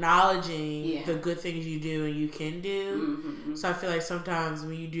that. not acknowledging the good things you do and you can do. So I feel like sometimes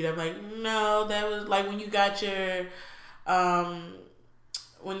when you do that, I'm like, no, that was like when you got your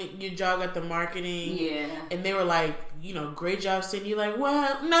when your job got the marketing, and they were like, great job, Sydney. You're like,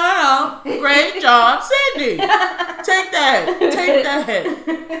 well, no, great job, Sydney. Take that.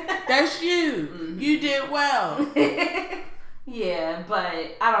 That's you. You did well. Yeah,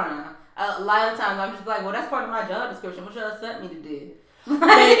 but I don't know. A lot of times I'm just like, well, that's part of my job description. What y'all expect me to do?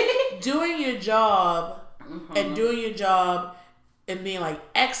 But doing your job and being like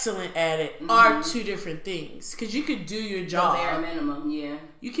excellent at it are two different things. Because you could do your job, the bare minimum,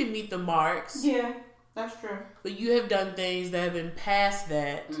 you can meet the marks. Yeah, that's true. But you have done things that have been past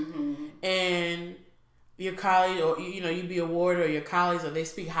that, and your colleagues, or you be awarded, or your colleagues, or they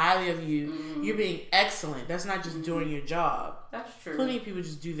speak highly of you. You're being excellent. That's not just doing your job. That's true. Plenty of people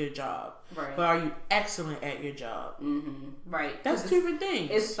just do their job, right? But are you excellent at your job? Right. That's two different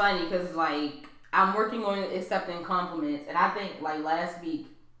things. It's funny because like I'm working on accepting compliments, and I think like last week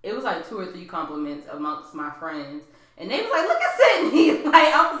it was like 2 or 3 compliments amongst my friends, and they was like, "Look at Sydney!"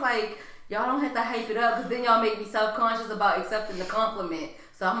 Like I was like, "Y'all don't have to hype it up, because then y'all make me self-conscious about accepting the compliment."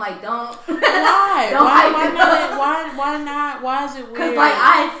 So I'm like, don't. Why? Why not? Why is it weird? Because like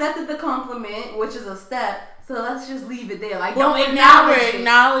I accepted the compliment, which is a step. So let's just leave it there. Like, don't acknowledge it.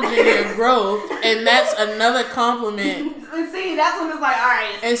 Acknowledging your growth, and that's another compliment. See, that's when it's like, all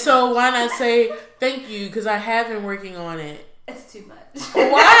right. And so why not say thank you? Because I have been working on it. It's too much.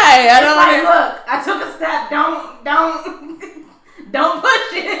 Why? I don't. Like, look, I took a step. Don't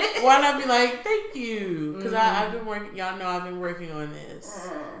push it. Why not be like, thank you? Because I've been working. Y'all know I've been working on this.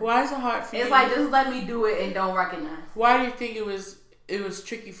 Why is it hard for you? It's like, just let me do it and don't recognize. Why do you think it was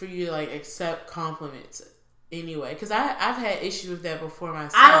tricky for you to like accept compliments anyway? Because I've had issues with that before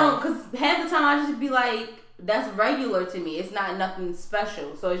myself. I don't, because half the time I just be like, that's regular to me. It's not nothing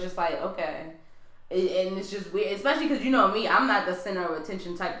special. So it's just like, okay. And it's just weird, especially because you know me, I'm not the center of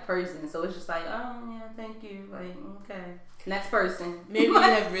attention type of person. So it's just like, oh yeah, thank you. Like, okay, next person. Maybe you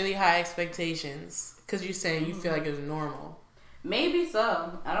have really high expectations because you're saying you feel like it's normal. Maybe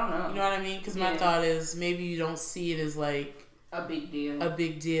so. I don't know. You know what I mean? Because my thought is maybe you don't see it as like a big deal. A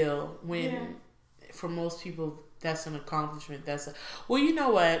big deal when for most people that's an accomplishment. Well, you know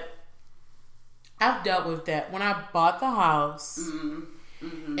what? I've dealt with that when I bought the house.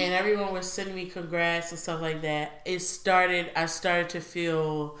 And everyone was sending me congrats and stuff like that. I started to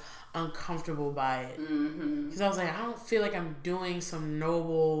feel uncomfortable by it. Because I was like, I don't feel like I'm doing some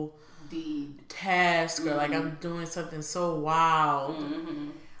noble task or like I'm doing something so wild.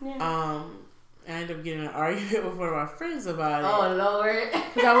 Yeah. I ended up getting in an argument with one of my friends about it. Oh Lord!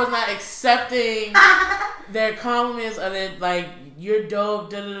 Because I was not accepting their compliments of it, like you're dope,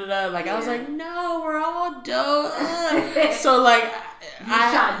 da da da da. Like I was like, no, we're all dope. So like,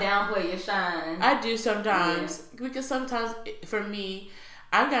 try to downplay your shine. I do sometimes because sometimes for me,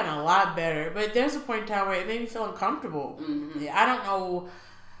 I've gotten a lot better, but there's a point in time where it made me feel uncomfortable. I don't know.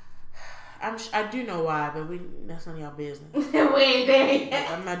 I do know why, but that's none of y'all business. We ain't there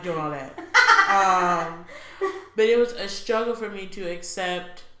yet. I'm not doing all that. But it was a struggle for me to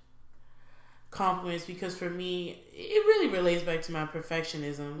accept compliments because for me, it really relates back to my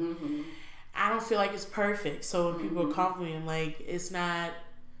perfectionism. I don't feel like it's perfect. So when people compliment me, I'm like, it's not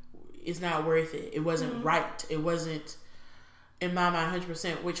worth it. It wasn't right. It wasn't in my mind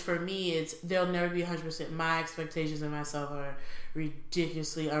 100%, which for me, they'll never be 100%. My expectations of myself are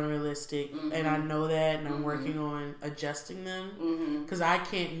ridiculously unrealistic, and I know that, and I'm working on adjusting them because I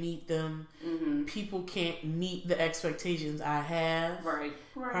can't meet them. People can't meet the expectations I have. Right.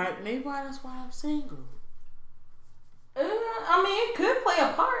 Maybe that's why I'm single. I mean, it could play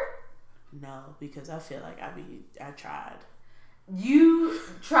a part. No, because I feel like I tried. You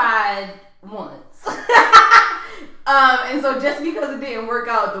tried once. And so just because it didn't work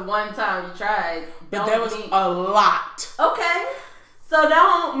out the one time you tried, but that was a lot. Okay. So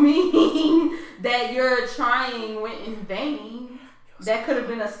don't mean that your trying went in vain. That could have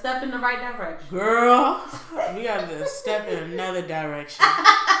been a step in the right direction. Girl, we got to step in another direction.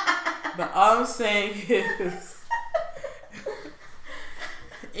 But all I'm saying is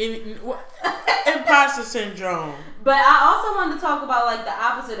imposter syndrome. But I also wanted to talk about like the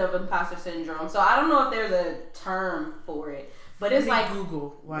opposite of imposter syndrome. So I don't know if there's a term for it, but it's like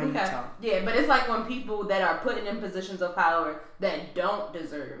Google while you talk. Yeah, but it's like when people that are put in positions of power that don't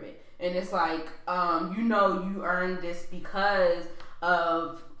deserve it, and it's like you earned this because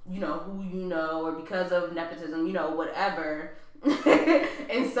of who you know or because of nepotism, whatever.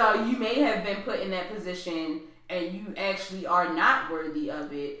 And so you may have been put in that position and you actually are not worthy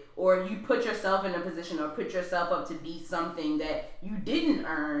of it, or you put yourself in a position or put yourself up to be something that you didn't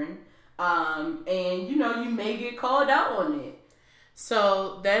earn, and you may get called out on it.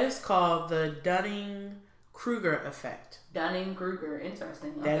 So that is called the Dunning-Kruger effect. Dunning-Kruger,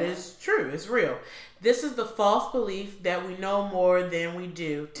 interesting. Okay. That is true. It's real. This is the false belief that we know more than we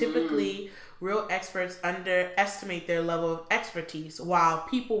do. Typically, real experts underestimate their level of expertise, while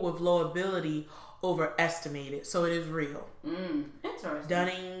people with low ability overestimate it. So it is real. Interesting.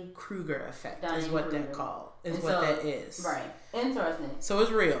 Dunning-Kruger effect is what that called. That is. Right. Interesting. So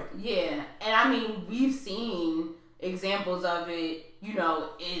it's real. Yeah. And I mean, we've seen examples of it,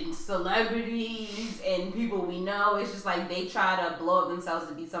 in celebrities and people we know. It's just like they try to blow up themselves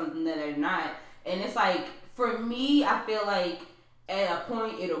to be something that they're not. And it's like, for me, I feel like at a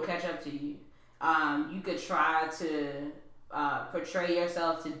point it'll catch up to you. You could try to portray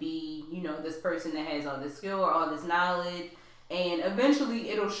yourself to be, this person that has all this skill or all this knowledge, and eventually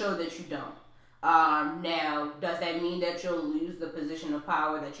it'll show that you don't. Now, does that mean that you'll lose the position of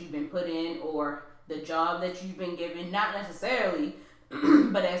power that you've been put in or the job that you've been given? Not necessarily,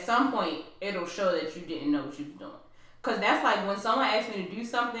 but at some point it'll show that you didn't know what you were doing. Because that's like when someone asks me to do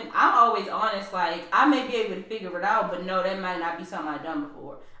something, I'm always honest, like I may be able to figure it out, but no, that might not be something I've done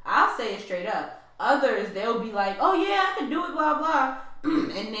before. I'll say it straight up. Others, they'll be like, oh yeah, I can do it, blah, blah,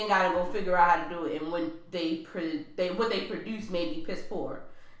 and then gotta go figure out how to do it. And when what they produce may be piss poor.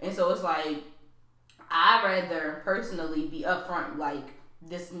 And so it's like, I'd rather personally be upfront, like,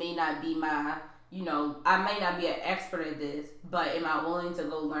 this may not be my, I may not be an expert at this, but am I willing to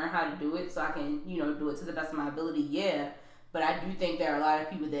go learn how to do it so I can, do it to the best of my ability? Yeah. But I do think there are a lot of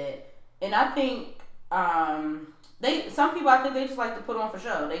people that, and I think, some people, I think they just like to put on for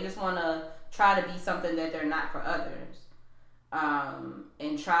show. They just want to try to be something that they're not for others,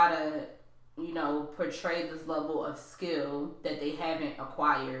 and try to, portray this level of skill that they haven't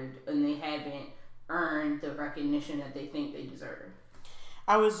acquired and they haven't earned the recognition that they think they deserve.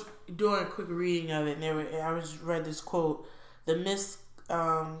 I was doing a quick reading of it, and I read this quote: "The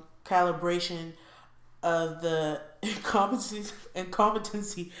miscalibration of the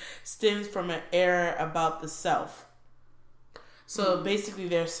incompetency stems from an error about the self." So basically,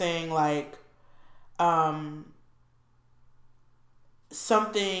 they're saying like,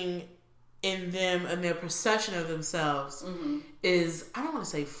 something in them and their perception of themselves is, I don't want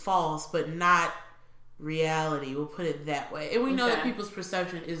to say false, but not reality. We'll put it that way. And we know that people's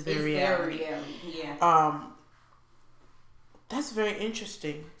perception is their reality. Yeah. That's very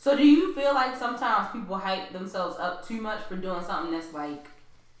interesting. So do you feel like sometimes people hype themselves up too much for doing something that's like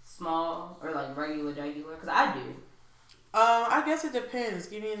small or like regular? Because I do. I guess it depends.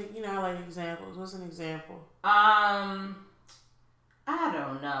 Give me, like examples. What's an example? I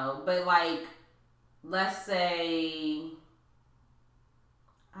don't know, but like, let's say,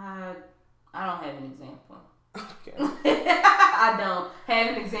 I don't have an example. Okay. I don't have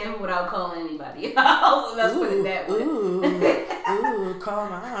an example without calling anybody out. Let's put it that way. Ooh, call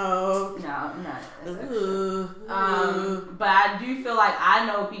them out. No, I'm not. But I do feel like I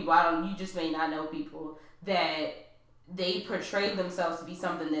know people. You just may not know people that they portray themselves to be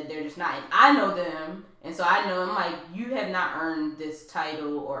something that they're just not. And I know them, and so I know I'm like, you have not earned this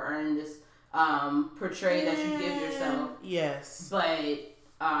title or earned this portray that you give yourself. Yes. But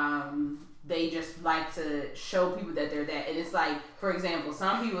they just like to show people that they're that. And it's like, for example,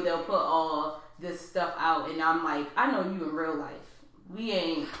 some people, they'll put all this stuff out, and I'm like, I know you in real life. We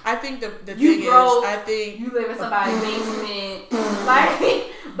ain't. I think the thing is, I think you live in somebody's basement,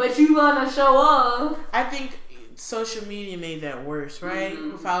 like, but you wanna show off. I think social media made that worse, right?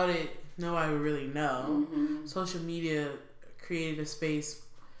 Mm-hmm. Without it, nobody would really know. Mm-hmm. Social media created a space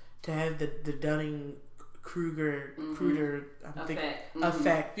to have the Dunning-Kruger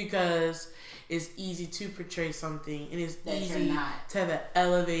effect, because it's easy to portray something, and it's that easy to have an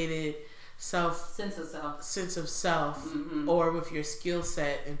elevated sense of self, mm-hmm. or with your skill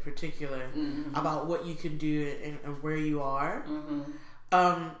set in particular, mm-hmm. about what you can do and where you are.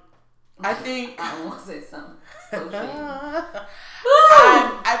 Mm-hmm. I think I want to say something.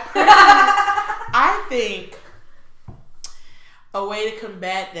 I think a way to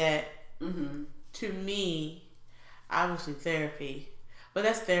combat that, mm-hmm. to me, obviously therapy, but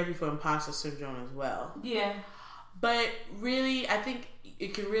that's therapy for imposter syndrome as well. Yeah. But really, I think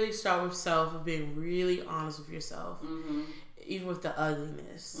it can really start with self, of being really honest with yourself, mm-hmm. even with the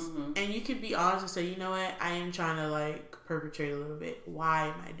ugliness. Mm-hmm. And you can be honest and say, you know what, I am trying to like perpetrate a little bit. Why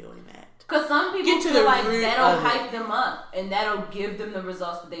am I doing that? Because some people feel like that'll hype them up and that'll give them the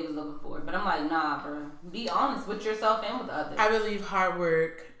results that they was looking for. But I'm like, nah, bro. Be honest with yourself and with others. I believe hard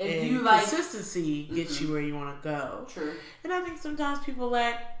work and consistency gets mm-hmm. you where you want to go. True. And I think sometimes people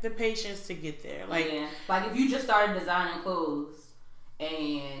lack the patience to get there. Like if you just started designing clothes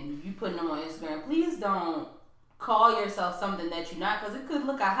and you putting them on Instagram, please don't call yourself something that you're not, because it could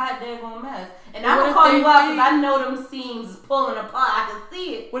look a hot daggone mess. And I don't call you out because I know them seams is pulling apart. I can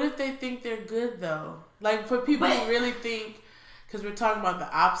see it. What if they think they're good though? Like for people who really think, because we're talking about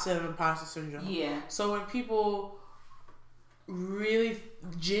the opposite of imposter syndrome. Yeah. So when people really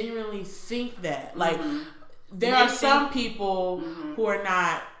genuinely think that, like, mm-hmm. there are some people mm-hmm.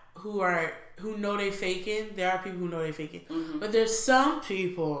 who know they faking. There are people who know they faking. Mm-hmm. But there's some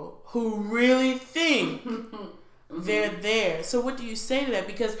people who really think they're there. So what do you say to that?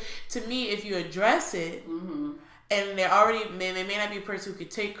 Because to me, if you address it, mm-hmm. and they may not be a person who could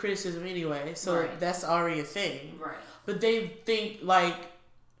take criticism anyway, so that's already a thing. Right. But they think like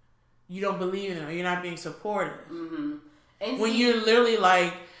you don't believe in them, or you're not being supportive. Mm-hmm. And when you're literally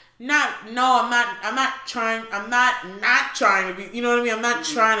like, I'm not trying to be, you know what I mean? I'm not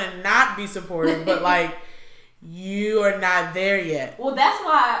mm-hmm. trying to not be supportive, but like, you are not there yet. Well, that's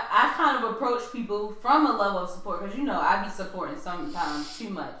why I kind of approach people from a level of support, because I be supporting sometimes too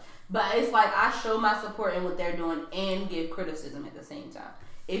much. But it's like I show my support in what they're doing and give criticism at the same time.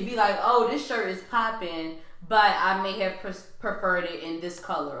 It'd be like, oh, this shirt is popping, but I may have preferred it in this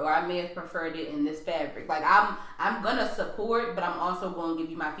color, or I may have preferred it in this fabric. Like I'm gonna support, but I'm also gonna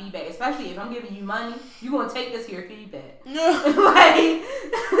give you my feedback. Especially if I'm giving you money, you're gonna take this here feedback. Like,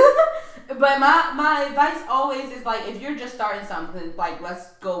 but my advice always is like, if you're just starting something, like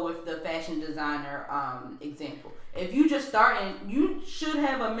let's go with the fashion designer example. If you just starting, you should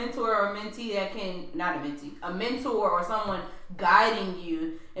have a mentor or a mentee that a mentor or someone guiding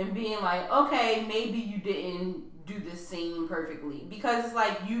you and being like, okay, maybe you didn't do this scene perfectly, because it's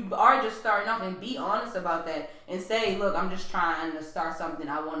like you are just starting off, and be honest about that and say, look, I'm just trying to start something,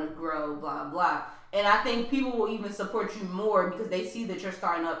 I want to grow, blah blah. And I think people will even support you more because they see that you're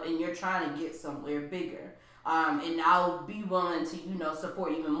starting up and you're trying to get somewhere bigger. And I'll be willing to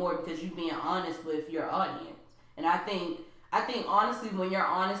support even more because you're being honest with your audience. And I think honestly, when you're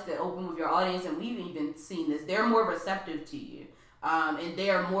honest and open with your audience, and we've even seen this, they're more receptive to you. And they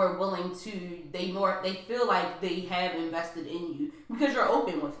are more willing to, they feel like they have invested in you because you're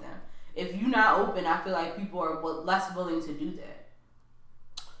open with them. If you're not open, I feel like people are less willing to do that.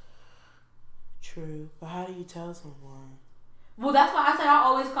 True. But how do you tell someone? Well, that's why I said I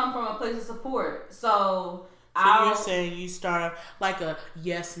always come from a place of support. So you're saying you start like a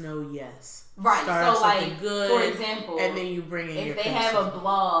yes, no, yes. Right. Start so something like, good, for example, and then you bring in if your they have a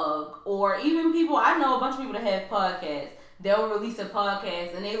blog, or even people, I know a bunch of people that have podcasts. they'll release a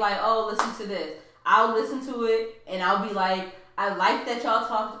podcast and they like, oh, listen to this. I'll listen to it and I'll be like, I like that y'all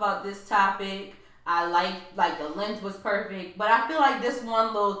talked about this topic. I like the length was perfect, but I feel like this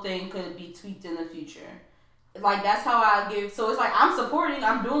one little thing could be tweaked in the future. Like, that's how I give. So it's like, I'm supporting.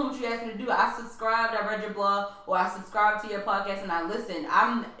 I'm doing what you asked me to do. I subscribed. I read your blog, or I subscribed to your podcast, and I listened.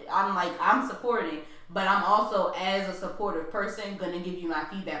 I'm supporting, but I'm also, as a supportive person, gonna give you my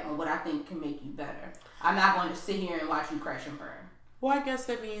feedback on what I think can make you better. I'm not going to sit here and watch you crash and burn. Well, I guess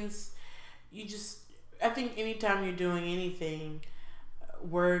that means you just. I think anytime you're doing anything,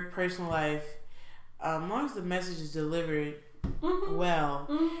 work, personal life, as long as the message is delivered. Well,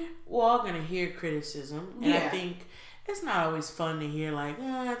 we're all gonna hear criticism, and I think it's not always fun to hear like,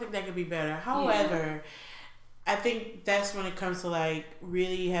 I think that could be better. However, I think that's when it comes to like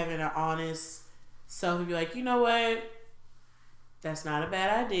really having an honest self and be like, you know what, that's not a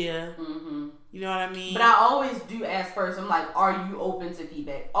bad idea. You know what I mean? But I always do ask first. I'm like, are you open to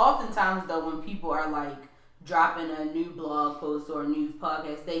feedback? Oftentimes though, when people are like dropping a new blog post or a new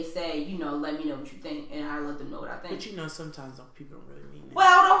podcast, they say, let me know what you think, and I let them know what I think. But sometimes people don't really mean that.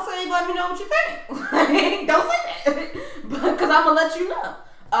 Well, don't say let me know what you think. Don't say that, because I'm gonna let you know.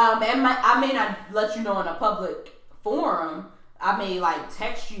 And I may not let you know in a public forum. I may like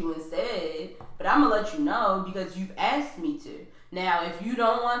text you instead, but I'm gonna let you know because you've asked me to. Now, if you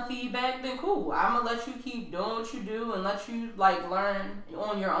don't want feedback, then cool. I'm gonna let you keep doing what you do and let you like learn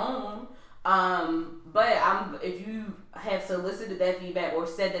on your own. But if you have solicited that feedback or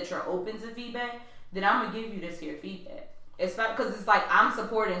said that you're open to feedback, then I'm gonna give you this here feedback. It's not because it's like I'm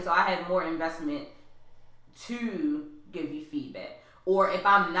supporting, so I have more investment to give you feedback. Or if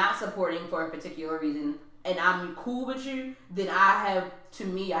I'm not supporting for a particular reason and I'm cool with you, then I have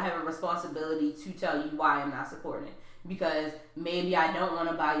a responsibility to tell you why I'm not supporting. Because maybe I don't want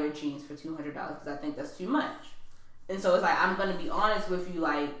to buy your jeans for $200 because I think that's too much. And so it's like, I'm going to be honest with you,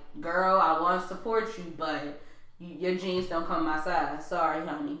 like, girl, I want to support you, but your jeans don't come my size. Sorry,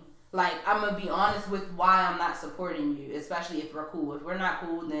 honey. Like, I'm going to be honest with why I'm not supporting you, especially if we're cool. If we're not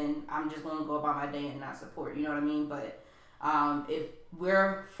cool, then I'm just going to go about my day and not support. You know what I mean? But if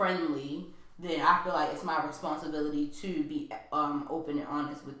we're friendly, then I feel like it's my responsibility to be open and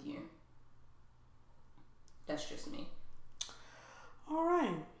honest with you. That's just me. All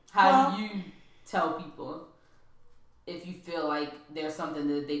right. How do you tell people if you feel like there's something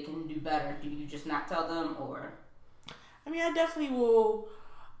that they can do better? Do you just not tell them, or? I mean, I definitely will.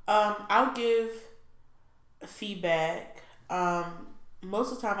 I'll give feedback.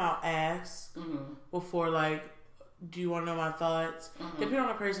 Most of the time, I'll ask before, like, do you want to know my thoughts? Depending on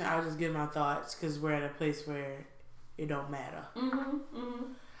the person, I'll just give my thoughts because we're at a place where it don't matter.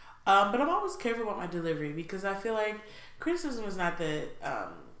 But I'm always careful about my delivery because I feel like criticism is not the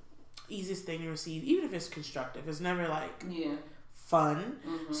easiest thing to receive, even if it's constructive. It's never like fun.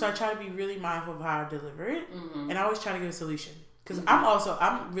 So I try to be really mindful of how I deliver it, and I always try to give a solution because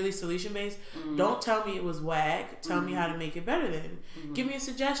I'm really solution based. Don't tell me it was whack. Tell me how to make it better. Then give me a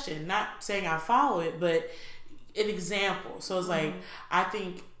suggestion. Not saying I follow it, but an example. So it's like I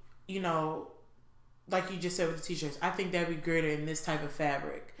think like you just said with the t-shirts, I think that'd be greater in this type of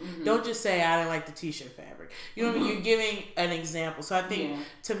fabric. Don't just say I didn't like the t-shirt fabric. You know what I mean? You're giving an example. So I think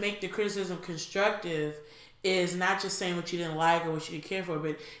to make the criticism constructive is not just saying what you didn't like or what you didn't care for,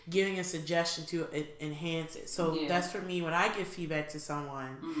 but giving a suggestion to enhance it. So that's for me when I give feedback to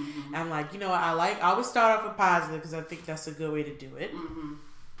someone. I'm like, I always start off with positive because I think that's a good way to do it.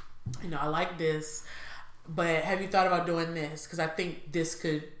 I like this, but have you thought about doing this? Because I think this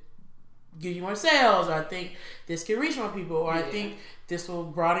could give you more sales, or I think this can reach more people, or I think this will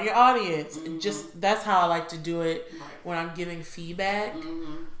broaden your audience. And just that's how I like to do it when I'm giving feedback.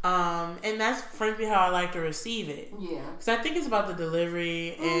 And that's frankly how I like to receive it. Because I think it's about the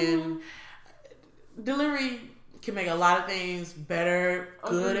delivery, and delivery can make a lot of things better,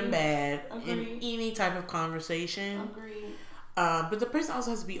 good and bad in any type of conversation. But the person also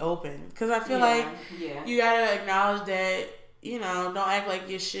has to be open, because I feel like you gotta acknowledge that don't act like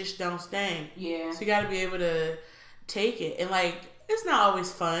your shish don't stink. So you got to be able to take it. And, like, it's not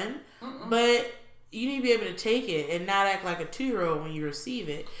always fun, but you need to be able to take it and not act like a 2-year-old when you receive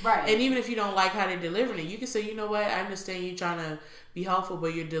it. Right. And even if you don't like how they delivered it, you can say, you know what, I understand you trying to be helpful,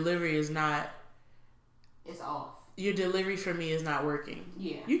 but your delivery is not... It's off. Your delivery for me is not working.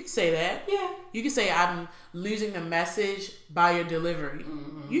 You can say that. You can say, I'm losing the message by your delivery.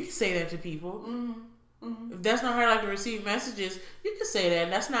 You can say that to people. If that's not how I like to receive messages, you can say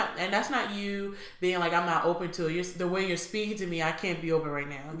that. And that's not you being like, I'm not open to it. The way you're speaking to me, I can't be open right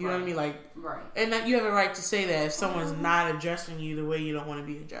now. You know what I mean? Like, and that you have a right to say that if someone's not addressing you the way you don't want to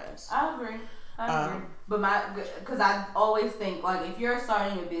be addressed. I agree. I agree. But because I always think, like, if you're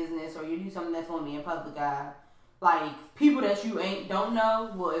starting a business or you do something that's going to be in public eye, like, people that you don't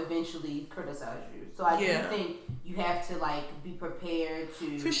know will eventually criticize you. So I do think you have to, like, be prepared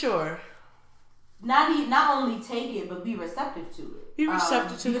to... For sure. Not only take it, but be receptive to it. Be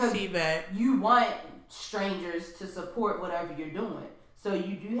receptive to the feedback. You want strangers to support whatever you're doing. So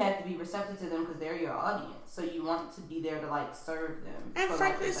you do have to be receptive to them because they're your audience. So you want to be there to, like, serve them. And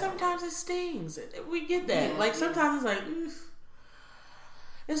frankly, like, sometimes it stings. We get that. Sometimes it's like, oof.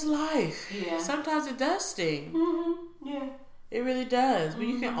 It's life. Yeah. Sometimes it does sting. Mm-hmm. Yeah. It really does. But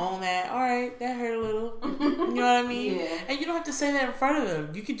you can own that. All right, that hurt a little. You know what I mean? Yeah. And you don't have to say that in front of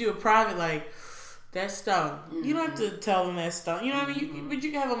them. You can do a private, like, that stung. Mm-hmm. You don't have to tell them that stung. You know what I mean? But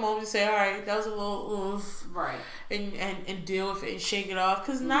you can have a moment to say, all right, that was a little oof. Right. And deal with it and shake it off.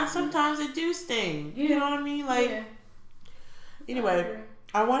 Because not sometimes it do sting. Yeah. You know what I mean? Like, anyway,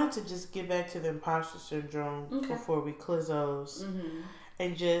 I wanted to just get back to the imposter syndrome before we close.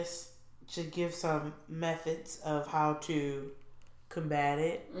 And just to give some methods of how to combat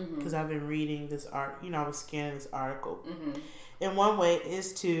it. Because I've been reading this I was scanning this article. And one way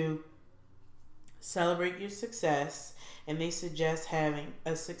is to celebrate your success. And they suggest having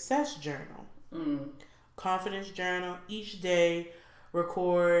a success journal. Confidence journal. Each day,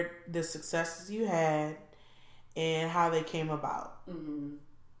 record the successes you had and how they came about. And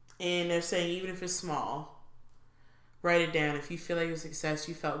they're saying even if it's small, write it down. If you feel like it was a success,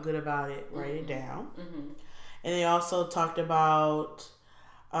 you felt good about it, write it down. And they also talked about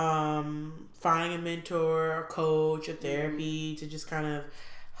finding a mentor, a coach, a therapy to just kind of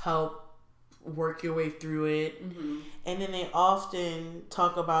help work your way through it. And then they often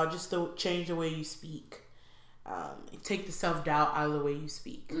talk about just to change the way you speak. Take the self-doubt out of the way you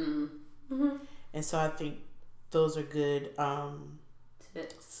speak. And so I think those are good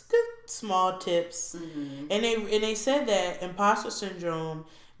tips. Good small tips. And they said that imposter syndrome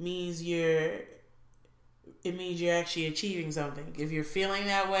means you're actually achieving something. If you're feeling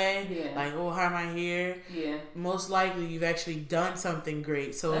that way, like, oh, how am I here? Most likely you've actually done something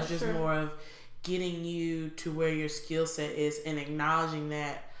great. So it's just more of getting you to where your skill set is and acknowledging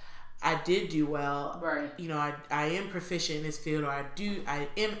that I did do well. Right. You know, I am proficient in this field, or I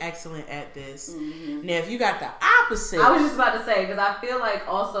am excellent at this. Now, if you got the opposite, I was just about to say, because I feel like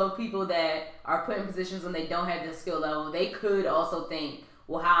also people that are put in positions when they don't have the skill level, they could also think,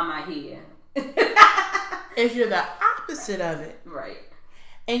 well, how am I here? If you're the opposite of it, right?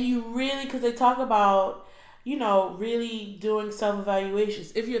 And you really, because they talk about, really doing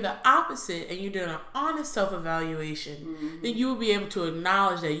self-evaluations. If you're the opposite and you're doing an honest self-evaluation, then you will be able to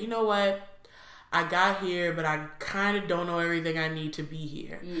acknowledge that, you know what, I got here, but I kind of don't know everything I need to be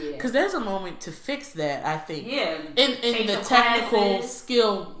here. Because there's a moment to fix that, I think. In the technical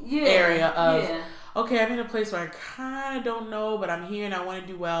skill area of, okay, I'm in a place where I kind of don't know, but I'm here and I want to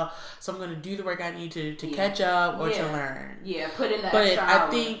do well, so I'm going to do the work I need to catch up or to learn. Put in that But extra I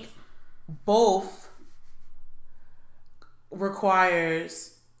hours. think both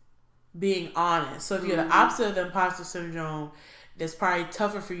requires being honest. So if you're the opposite of the imposter syndrome, it's probably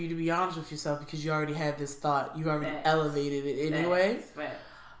tougher for you to be honest with yourself because you already had this thought. You already elevated it anyway.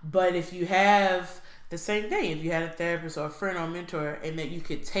 But if you have the same thing, if you had a therapist or a friend or mentor and that you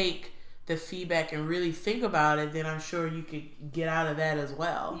could take the feedback and really think about it, then I'm sure you could get out of that as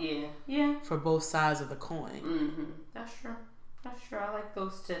well. For both sides of the coin. That's true. I like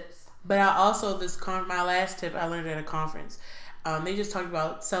those tips. But I also, my last tip I learned at a conference. They just talked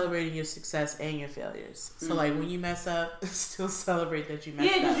about celebrating your success and your failures. So like when you mess up, still celebrate that you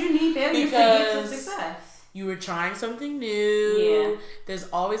messed up. Because you need failures to get to success. You were trying something new. There's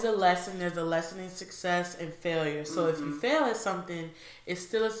always a lesson. There's a lesson in success and failure. So if you fail at something, it's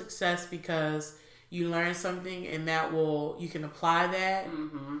still a success because you learn something, and you can apply that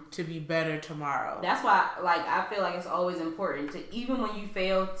to be better tomorrow. That's why, I feel like it's always important to, even when you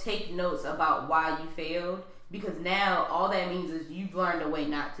fail, take notes about why you failed, because now all that means is you've learned a way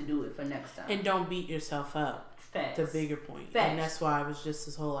not to do it for next time. And don't beat yourself up. Facts. The bigger point. Facts. And that's why it was just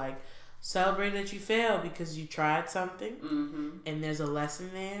this whole celebrate that you failed because you tried something, and there's a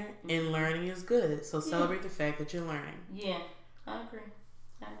lesson there, and learning is good. So celebrate the fact that you're learning. I agree.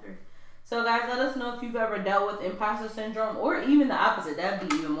 So guys, let us know if you've ever dealt with imposter syndrome or even the opposite. That'd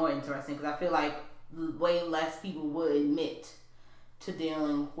be even more interesting because I feel like way less people would admit to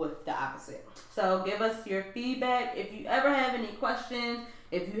dealing with the opposite. So give us your feedback. If you ever have any questions,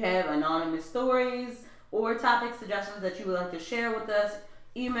 if you have anonymous stories or topic suggestions that you would like to share with us,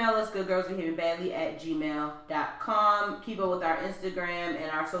 email us goodgirlsbehavingbadly@gmail.com. Keep up with our Instagram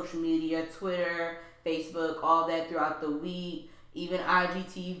and our social media, Twitter, Facebook, all that throughout the week. even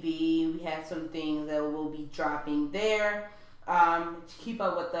IGTV. We have some things that will be dropping there. Keep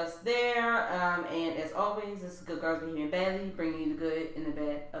up with us there. And as always, this is Good Girls Behaving Badly, bringing you the good and the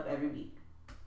bad of every week.